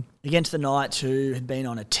can't win. Against the Knights, who had been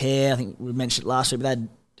on a tear, I think we mentioned it last week, but they had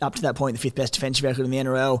up to that point the 5th best defensive record in the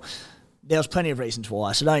NRL. There was plenty of reasons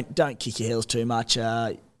why, so don't kick your heels too much,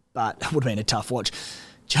 but it would have been a tough watch.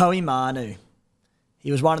 Joey Manu,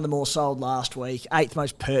 he was one of the more sold last week, 8th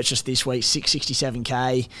most purchased this week,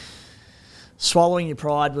 667k. Swallowing your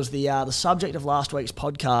pride was the subject of last week's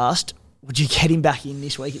podcast. Would you get him back in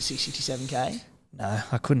this week at 667k? No,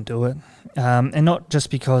 I couldn't do it. And not just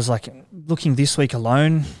because, like, looking this week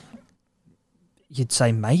alone, you'd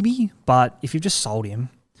say maybe, but if you've just sold him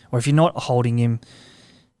or if you're not holding him,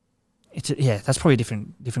 that's probably a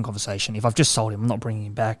different conversation. If I've just sold him, I'm not bringing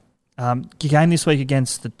him back. Game this week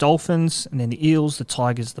against the Dolphins and then the Eels, the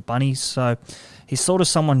Tigers, the Bunnies. So he's sort of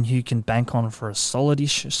someone who can bank on for a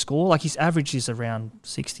solid-ish score. Like his average is around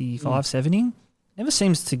 65, 70. Never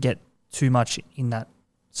seems to get too much in that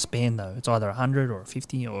span though. It's either 100 or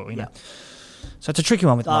 50 or, you know. So it's a tricky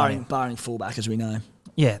one with Manu. Barring fullback, as we know.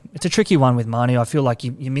 Yeah, it's a tricky one with Manu. I feel like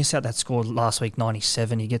you miss out that score last week,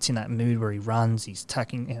 97. He gets in that mood where he runs, he's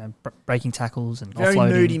tacking, breaking tackles and very offloading.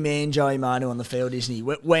 Very moody man, Joey Manu on the field, isn't he?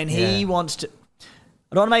 When he wants to...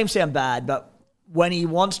 I don't want to make him sound bad, but when he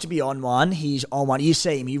wants to be on one, he's on one. You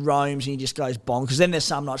see him, he roams and he just goes bonkers. Because then there's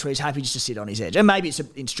some nights where he's happy just to sit on his edge. And maybe it's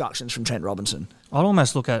instructions from Trent Robinson. I'd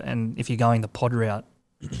almost look at, and if you're going the pod route,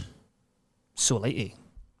 Suoliti.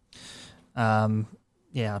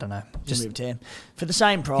 Yeah, I don't know. Just move 10. For the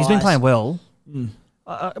same price. He's been playing well.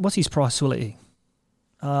 What's his price, Suoliti?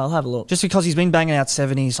 I'll have a look. Just because he's been banging out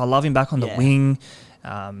 70s. I love him back on the wing.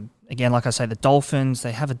 Again, like I say, the Dolphins,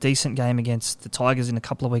 they have a decent game against the Tigers in a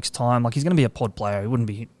couple of weeks' time. Like, he's going to be a pod player. He wouldn't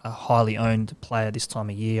be a highly owned player this time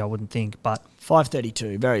of year, I wouldn't think. But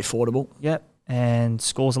 532, very affordable. Yep. And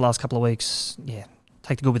scores the last couple of weeks,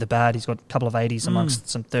 take the good with the bad. He's got a couple of 80s amongst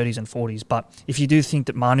some 30s and 40s. But if you do think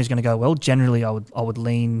that Manu's going to go well, generally I would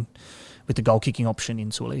lean with the goal-kicking option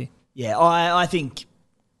in Suoliti. Yeah, I think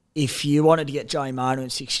if you wanted to get Joey Manu at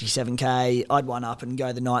 67k, I'd one up and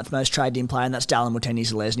go the ninth most traded-in player, and that's Dallin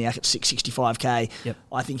Watene-Zelezniak at 665k. Yep.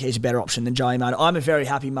 I think he's a better option than Joey Manu. I'm a very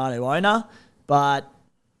happy Manu owner, but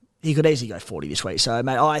he could easily go 40 this week. So,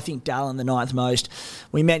 mate, I think Dallin the ninth most.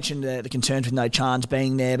 We mentioned the concerns with no Chance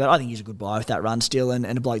being there, but I think he's a good buy with that run still and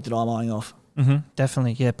a bloke that I'm eyeing off. Mm-hmm,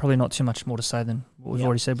 definitely. Yeah, probably not too much more to say than what we've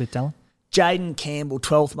already said with Dallin. Jaden Campbell,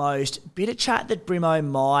 12th most. Bit of chat that Brimo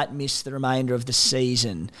might miss the remainder of the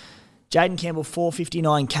season. Jaden Campbell,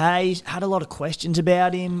 459k. Had a lot of questions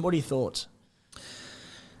about him. What are your thoughts?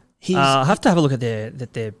 I have to have a look at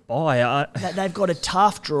their bye. They've got a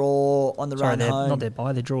tough draw on the run home. Not their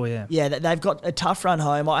bye, their draw, yeah. Yeah, they've got a tough run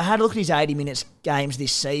home. I had a look at his 80 minutes games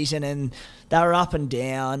this season, and they were up and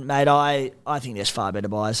down. Mate, I think there's far better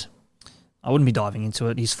buys. I wouldn't be diving into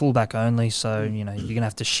it. He's fullback only, so you're going to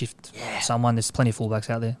have to shift someone. There's plenty of fullbacks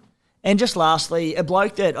out there. And just lastly, a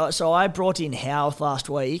bloke that... So I brought in Howarth last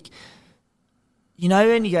week. You know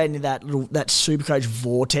when you go into that Supercoach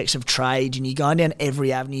vortex of trade and you're going down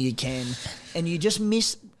every avenue you can and you just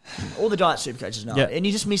miss... All the diet Supercoaches know it, and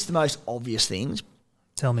you just miss the most obvious things.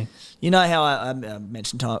 Tell me. You know how I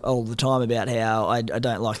mentioned all the time about how I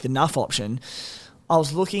don't like the Nuff option. I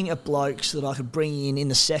was looking at blokes that I could bring in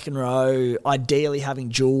the second row, ideally having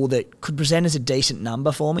dual that could present as a decent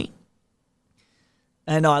number for me.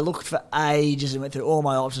 And I looked for ages and went through all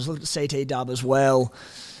my options, looked at CT Dub as well.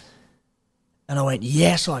 And I went,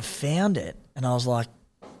 yes, I found it. And I was like,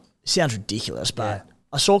 sounds ridiculous, but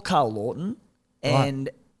I saw Carl Lawton, and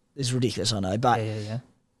it's ridiculous, I know, but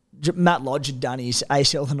Matt Lodge had done his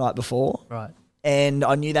ACL the night before. Right. And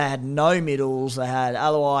I knew they had no middles. They had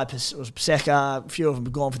Aloi, Paseka, a few of them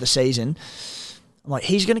had gone for the season. I'm like,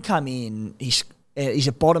 he's going to come in. He's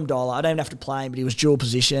a bottom dollar. I don't even have to play him, but he was dual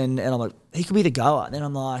position. And I'm like, he could be the goer. And then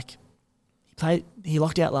I'm like, he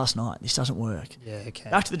locked out last night. This doesn't work. Yeah, okay.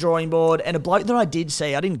 Back to the drawing board. And a bloke that I did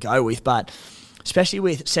see, I didn't go with, but especially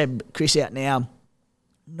with Seb Chris out now,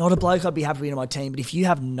 not a bloke I'd be happy with on my team. But if you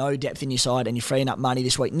have no depth in your side and you're freeing up money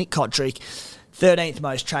this week, Nick Kotrick, 13th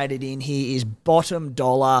most traded in. He is bottom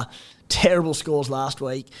dollar. Terrible scores last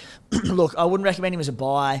week. Look, I wouldn't recommend him as a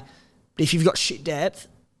buy, but if you've got shit depth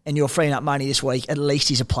and you're freeing up money this week, at least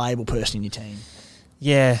he's a playable person in your team.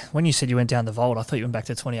 Yeah, when you said you went down the vault, I thought you went back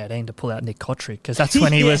to 2018 to pull out Nick Kotrick because that's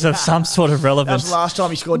when he was of some sort of relevance. That was the last time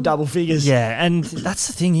he scored double figures. Yeah, and that's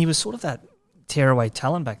the thing. He was sort of that tearaway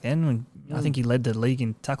talent back then. When I think he led the league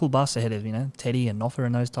in tackle busts ahead of Teddy and Noffa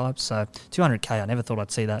and those types. So 200k, I never thought I'd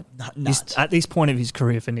see that at this point of his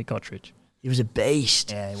career for Nick Kotrick. He was a beast.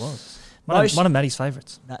 Yeah, he was. One of Matty's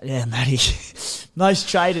favourites. Yeah, Matty. Most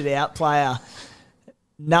traded out player.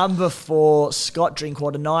 Number 4, Scott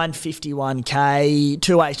Drinkwater, 951k.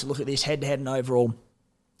 2 ways to look at this, head-to-head and overall.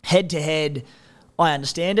 Head-to-head, I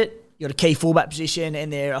understand it. You've got a key fullback position,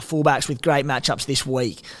 and there are fullbacks with great matchups this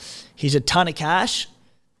week. He's a ton of cash.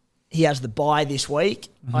 He has the buy this week.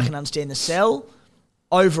 Mm-hmm. I can understand the sell.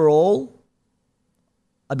 Overall,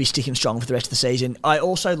 I'd be sticking strong for the rest of the season. I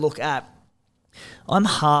also look at, I'm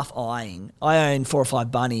half eyeing. I own 4 or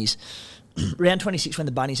 5 bunnies. Round 26 when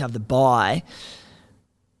the bunnies have the buy,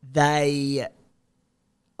 I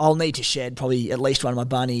I'll need to shed probably at least one of my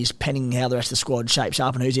bunnies, depending how the rest of the squad shapes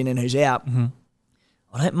up and who's in and who's out. Mm-hmm.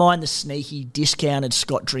 I don't mind the sneaky discounted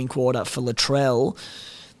Scott Drinkwater for Latrell.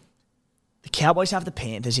 The Cowboys have the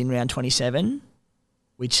Panthers in round 27,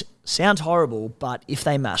 which sounds horrible, but if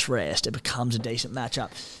they must rest, it becomes a decent matchup.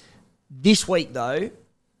 This week, though,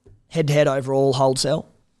 head-to-head overall, hold, sell?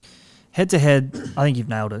 Head-to-head, I think you've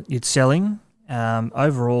nailed it. It's selling.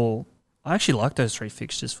 Overall, I actually like those 3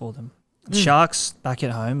 fixtures for them. The Sharks back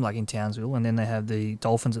at home, like in Townsville, and then they have the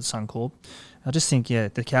Dolphins at Suncorp. I just think,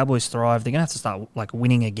 the Cowboys thrive. They're going to have to start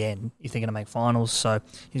winning again if they're going to make finals. So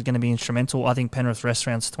he's going to be instrumental. I think Penrith rest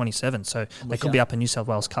rounds 27, so they could be up a New South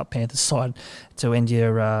Wales Cup Panthers side to end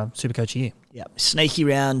your Supercoach year. Yeah, sneaky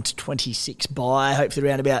round 26 bye. Hopefully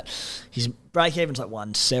around about his break even's like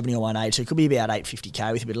 170 or 180, so it could be about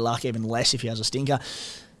 850k with a bit of luck, even less if he has a stinker.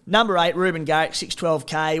 Number 8, Ruben Garrick,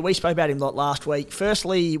 612k. We spoke about him a lot last week.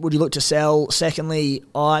 Firstly, would you look to sell? Secondly,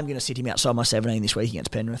 I'm going to sit him outside my 17 this week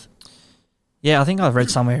against Penrith. Yeah, I think I've read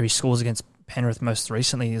somewhere he scores against Penrith most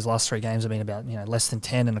recently. His last 3 games have been about less than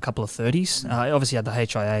 10 and a couple of 30s. He obviously had the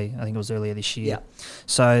HIA, I think it was earlier this year. Yeah.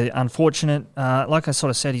 So unfortunate. Like I sort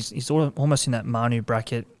of said, he's almost in that Manu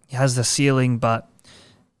bracket. He has the ceiling, but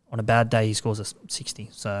on a bad day he scores a 60.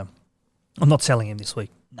 So I'm not selling him this week.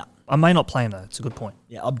 No. I may not play him though. It's a good point.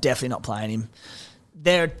 Yeah, I'm definitely not playing him.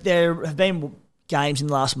 There have been games in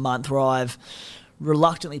the last month where I've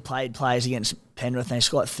reluctantly played players against Penrith and they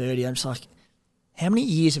scored 30. I'm just like, how many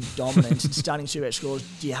years of dominance and stunning super scores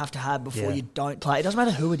do you have to have before you don't play? It doesn't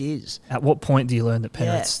matter who it is. At what point do you learn that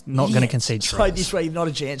Penrith's not going to concede tries? So this week, not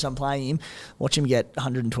a chance I'm playing him. Watch him get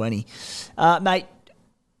 120. Mate,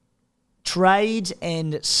 trades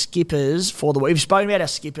and skippers for the week. We've spoken about our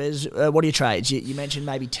skippers. What are your trades? You mentioned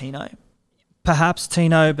maybe Tino. Perhaps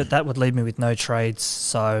Tino, but that would leave me with no trades.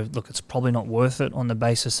 So, look, it's probably not worth it on the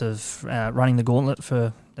basis of running the gauntlet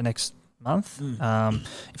for the next month.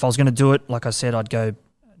 If I was going to do it, like I said, I'd go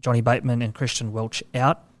Johnny Bateman and Christian Welch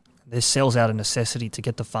out. This sells out a necessity to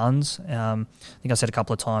get the funds. I think I said a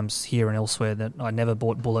couple of times here and elsewhere that I never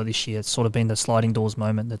bought Buller this year. It's sort of been the sliding doors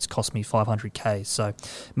moment that's cost me $500k. So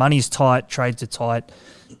money's tight, trades are tight.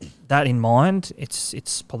 That in mind,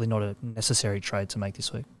 it's probably not a necessary trade to make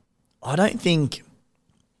this week. I don't think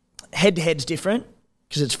head-to-head's different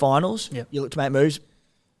because it's finals. Yep. You look to make moves.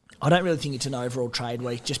 I don't really think it's an overall trade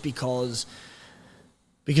week just because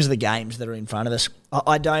of the games that are in front of us.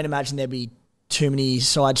 I don't imagine there'd be too many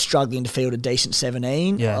sides struggling to field a decent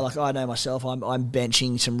 17. Yeah. Like I know myself, I'm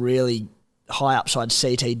benching some really high upside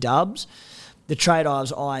CT dubs. The trade I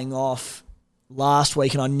was eyeing off last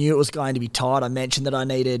week, and I knew it was going to be tight. I mentioned that I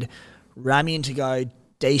needed Ramian to go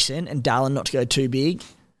decent and Dallin not to go too big.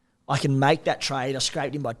 I can make that trade. I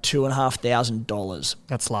scraped him by $2,500.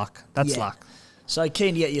 That's luck. That's luck. So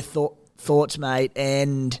keen to get your thoughts, mate.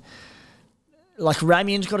 And like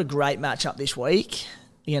Ramian's got a great matchup this week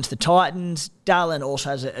against the Titans. Dallin also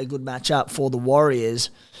has a good matchup for the Warriors.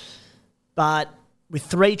 But with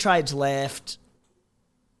 3 trades left,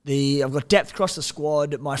 I've got depth across the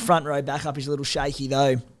squad. My front row backup is a little shaky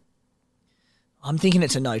though. I'm thinking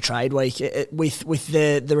it's a no trade week with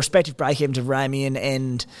the respective break-evens of Ramian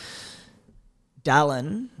and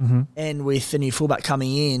Dallin, and with the new fullback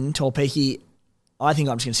coming in, Tolpeki. I think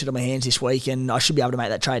I'm just going to sit on my hands this week, and I should be able to make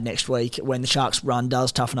that trade next week when the Sharks' run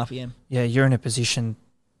does toughen up again. Yeah, you're in a position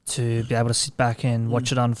to be able to sit back and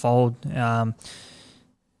watch it unfold. I'm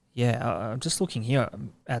just looking here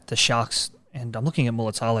at the Sharks, and I'm looking at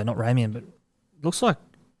Mulatalo, not Ramian, but it looks like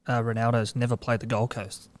Ronaldo's never played the Gold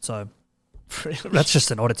Coast, so really? That's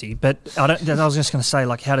just an oddity. But I was just going to say,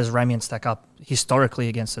 how does Ramian stack up historically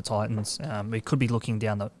against the Titans? We could be looking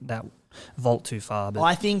down that vault too far. But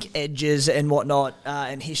I think edges and whatnot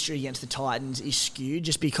and history against the Titans is skewed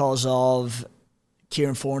just because of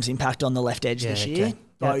Kieran Foran's impact on the left edge this year.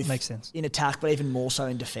 Both makes sense. In attack, but even more so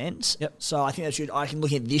in defence. Yep. So I think that's good. I can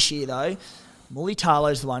look at this year, though.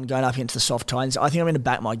 Mulatalo's the one going up against the soft Titans. I think I'm going to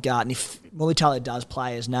back my gut, and if Mulatalo does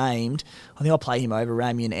play as named, I think I'll play him over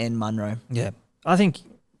Ramian and Munro. Yeah. I think,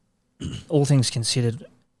 all things considered,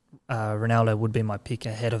 Ronaldo would be my pick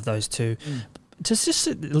ahead of those two. Just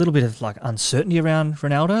a little bit of uncertainty around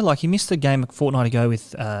Ronaldo. He missed a game a fortnight ago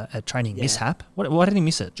with a training mishap. Why did he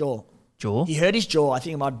miss it? Jaw. He hurt his jaw. I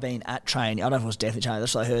think it might have been at training. I don't know if it was definitely training.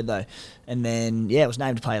 That's what I heard, though. And then, it was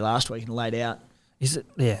named to play last week and laid out. Is it?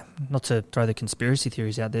 Yeah, not to throw the conspiracy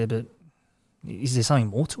theories out there, but is there something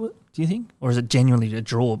more to it, do you think? Or is it genuinely a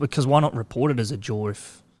draw? Because why not report it as a jaw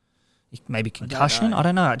if maybe concussion? I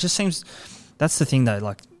don't know. It just seems, that's the thing,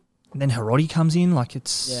 though. Then Hiroti comes in, I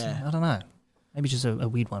don't know. Maybe just a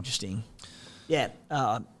weird one. Interesting. Yeah.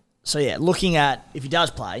 Looking at, if he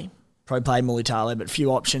does play, Probably played Mulitalo, but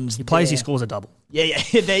few options. He plays, there. he scores a double. Yeah,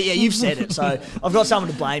 you've said it. So I've got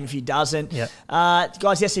someone to blame if he doesn't. Yeah.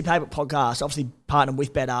 Guys, the SC Playbook podcast, obviously partnered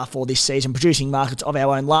with BetR for this season, producing markets of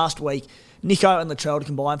our own. Last week, Nico and Latrell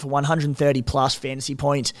combined for 130 plus fantasy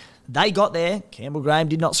points. They got there. Campbell Graham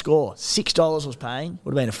did not score. $6 was paying.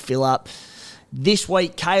 Would have been a fill-up. This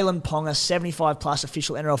week, Kalen Ponga, 75 plus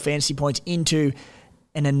official NRL fantasy points into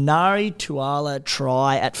an Anari Tuala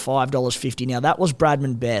try at $5.50. Now, that was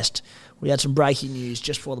Bradman Best. We had some breaking news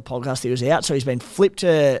just before the podcast that he was out, so he's been flipped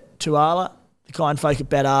to Tuala. The kind folk at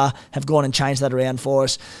BetR have gone and changed that around for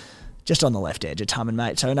us. Just on the left edge, it's humming,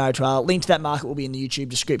 mate. So no Tuala. Link to that market will be in the YouTube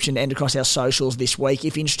description and across our socials this week.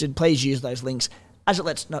 If interested, please use those links as it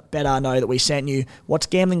lets BetR know that we sent you. What's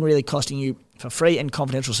gambling really costing you? For free and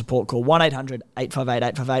confidential support, call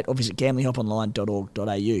 1-800-858-858 or visit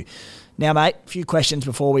gamblinghelponline.org.au. Now, mate, a few questions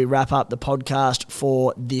before we wrap up the podcast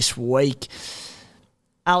for this week.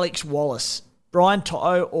 Alex Wallace, Brian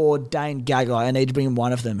To'o or Dane Gagai? I need to bring in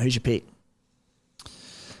one of them. Who's your pick?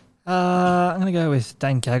 I'm going to go with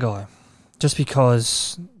Dane Gagai, just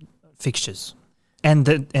because fixtures.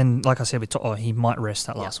 And like I said with To'o, he might rest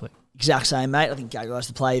that last week. Exact same, mate. I think Gagai's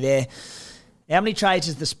the play there. How many trades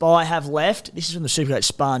does the Spy have left? This is from the Supercoach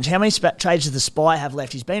Sponge. How many trades does the Spy have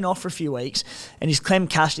left? He's been off for a few weeks, and is Clem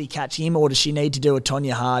Cassidy catch him, or does she need to do a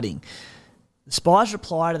Tonya Harding? The Spy's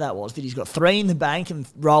reply to that was that he's got 3 in the bank and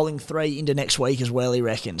rolling 3 into next week as well, he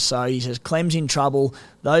reckons. So he says Clem's in trouble.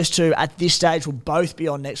 Those two at this stage will both be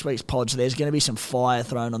on next week's pod, so there's going to be some fire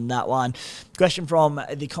thrown on that one. Question from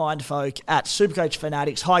the kind folk at Supercoach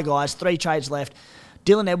Fanatics. Hi, guys. 3 trades left.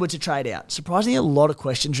 Dylan Edwards a trade out. Surprisingly, a lot of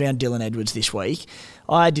questions around Dylan Edwards this week.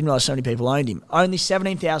 I didn't realise so many people owned him. Only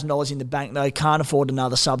 $17,000 in the bank, though. Can't afford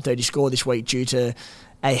another sub-30 score this week due to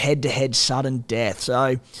a head-to-head sudden death.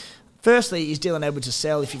 So, firstly, is Dylan Edwards a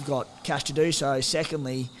sell if you've got cash to do so?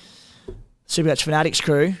 Secondly, Supercoach Fanatics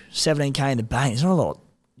crew, $17K in the bank. There's not a lot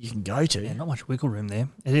you can go to. Yeah, not much wiggle room there.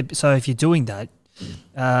 So if you're doing that,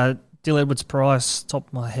 Dylan Edwards' price, top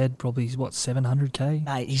of my head, probably, what, $700K?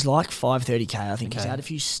 Mate, he's like $530K. I think he's had a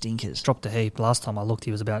few stinkers. Dropped a heap. Last time I looked, he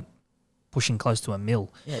was about pushing close to $1 million.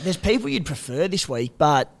 Yeah, there's people you'd prefer this week,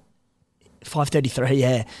 but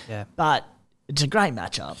 $533, yeah. But it's a great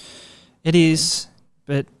matchup. It is,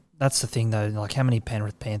 but that's the thing, though. Like, how many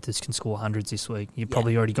Penrith Panthers can score hundreds this week? You've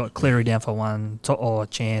probably already got Cleary down for one, or a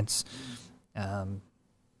chance.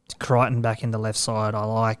 Crichton back in the left side, I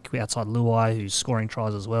like. Outside Luai, who's scoring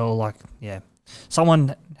tries as well. Like, yeah.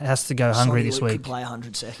 Someone has to go hungry this week. Could play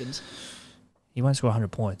 100 seconds. He won't score 100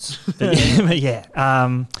 points. But yeah.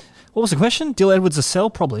 What was the question? Dylan Edwards a sell?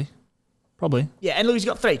 Probably. Yeah, and look, he's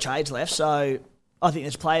got 3 trades left, so I think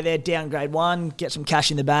there's play there. Downgrade 1, get some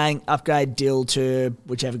cash in the bank, upgrade Dill to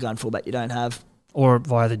whichever gun fullback you don't have. Or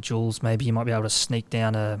via the jewels, maybe you might be able to sneak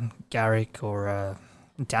down a Garrick or a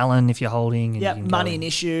Dallin if you're holding. Yeah, money an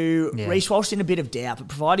issue. Yeah. Reece Walsh in a bit of doubt, but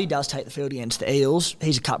provided he does take the field against the Eels,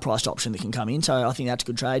 he's a cut-priced option that can come in, so I think that's a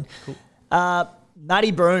good trade. Cool.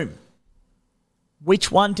 Matty Broom.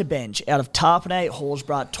 Which one to bench out of Tarpanay,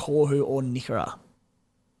 Horsburgh, Tohu or Nickera?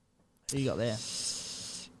 Who you got there?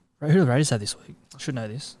 Who do the Raiders have this week? I should know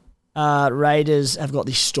this. Raiders have got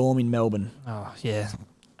this Storm in Melbourne. Oh, yeah.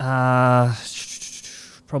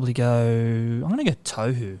 Probably go... I'm going to go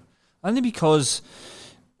Tohu. Only because...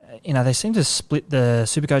 they seem to split the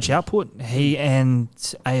Supercoach output. He and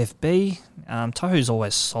AFB. Tohu's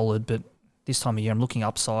always solid, but this time of year I'm looking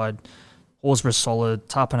upside. Horsburgh's solid,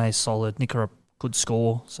 Tarpanay's solid, Nickera could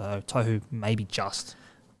score, so Tohu maybe just.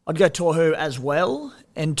 I'd go Tohu as well,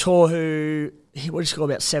 and Tohu, he would have scored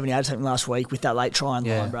about 78 something last week with that late try and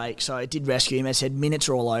line break, so it did rescue him. As I said, minutes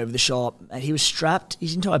are all over the shop, and he was strapped,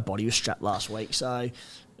 his entire body was strapped last week, so...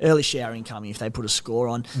 early showering coming if they put a score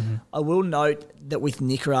on. Mm-hmm. I will note that with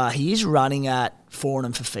Nickera, he is running at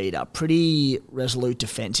Foreign for feeder. Pretty resolute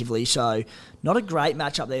defensively, so not a great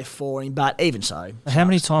matchup there for him, but even so. How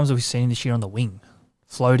many times have we seen him this year on the wing?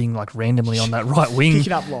 Floating like randomly on that right wing.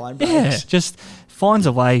 Picking up line breaks. Yeah, just finds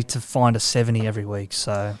a way to find a 70 every week,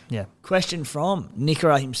 so yeah. Question from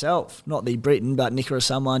Nickera himself, not the Briton, but Nickera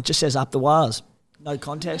someone, just says up the wires. No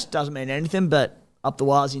context, doesn't mean anything, but up the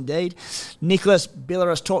wires indeed. Nicholas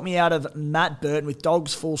Billeris talked me out of Matt Burton with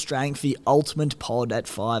Dogs Full Strength, the ultimate pod at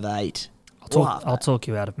 5'8". I'll talk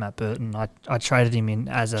you out of Matt Burton. I traded him in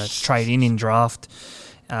as a trade-in draft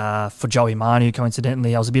for Joey Manu,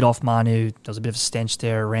 coincidentally. I was a bit off Manu. There was a bit of a stench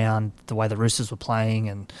there around the way the Roosters were playing,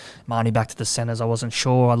 and Manu back to the centres. I wasn't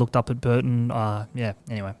sure. I looked up at Burton.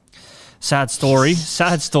 Anyway. Sad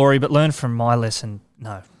story, but learn from my lesson.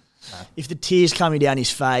 No. If the tears coming down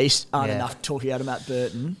his face aren't enough to talk you out of Matt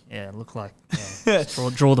Burton. Yeah, look like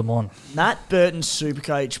draw them on. Matt Burton's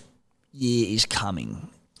Supercoach year is coming,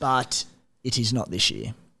 but it is not this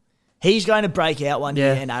year. He's going to break out one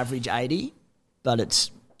year and average 80, but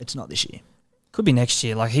it's not this year. Could be next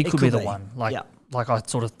year. Like, he could be the one. Like I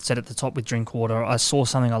sort of said at the top with Drinkwater, I saw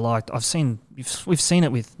something I liked. We've seen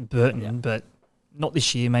it with Burton, but not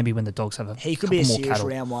this year. Maybe when the Dogs have he could couple be a more serious cattle.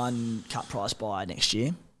 round one cut price buy next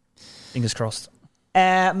year. Fingers crossed.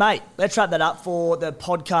 Mate, let's wrap that up for the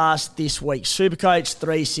podcast this week. Supercoach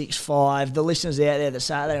 365. The listeners out there that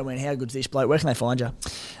say they went, how good's this bloke? Where can they find you?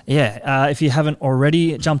 Yeah, if you haven't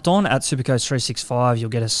already jumped on at Supercoach 365, you'll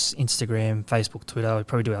get us Instagram, Facebook, Twitter. We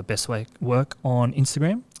probably do our best work on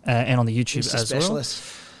Instagram and on the YouTube Insta as specialist.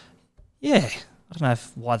 well. Yeah, I don't know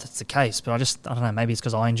why that's the case, but I don't know, maybe it's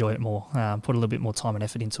because I enjoy it more, put a little bit more time and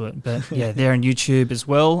effort into it. But yeah, they're on YouTube as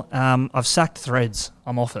well. I've sacked Threads.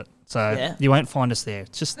 I'm off it. So you won't find us there.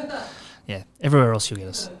 It's just, everywhere else you'll get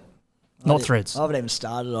us. Not Threads. I haven't even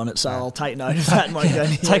started on it, so I'll take note of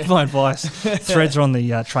that. Take my advice. Threads are on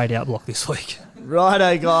the trade out block this week.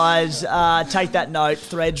 Righto, guys. Take that note.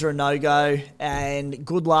 Threads are a no-go. And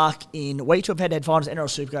good luck in week 2 of head-to-head finals,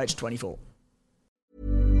 NRL Supercoach 24.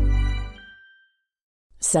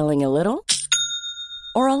 Selling a little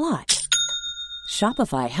or a lot?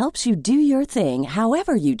 Shopify helps you do your thing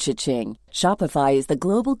however you cha-ching. Shopify is the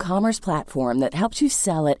global commerce platform that helps you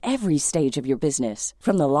sell at every stage of your business.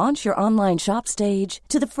 From the launch your online shop stage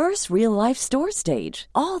to the first real-life store stage,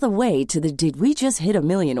 all the way to the did we just hit a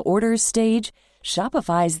million orders stage.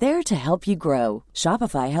 Shopify is there to help you grow.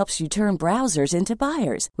 Shopify helps you turn browsers into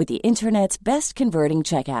buyers with the internet's best converting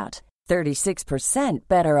checkout. 36%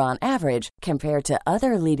 better on average compared to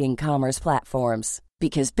other leading commerce platforms.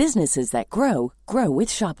 Because businesses that grow, grow with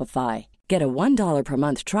Shopify. Get a $1 per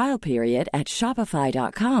month trial period at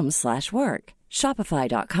shopify.com/work.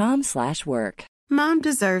 Shopify.com/work. Mom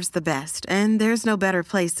deserves the best, and there's no better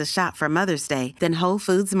place to shop for Mother's Day than Whole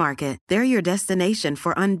Foods Market. They're your destination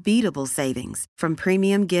for unbeatable savings, from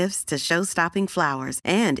premium gifts to show-stopping flowers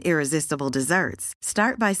and irresistible desserts.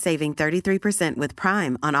 Start by saving 33% with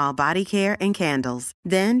Prime on all body care and candles.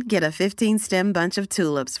 Then get a 15-stem bunch of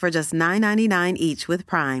tulips for just $9.99 each with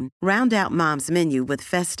Prime. Round out Mom's menu with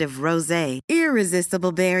festive rosé,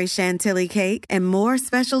 irresistible berry chantilly cake, and more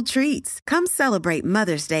special treats. Come celebrate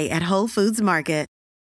Mother's Day at Whole Foods Market.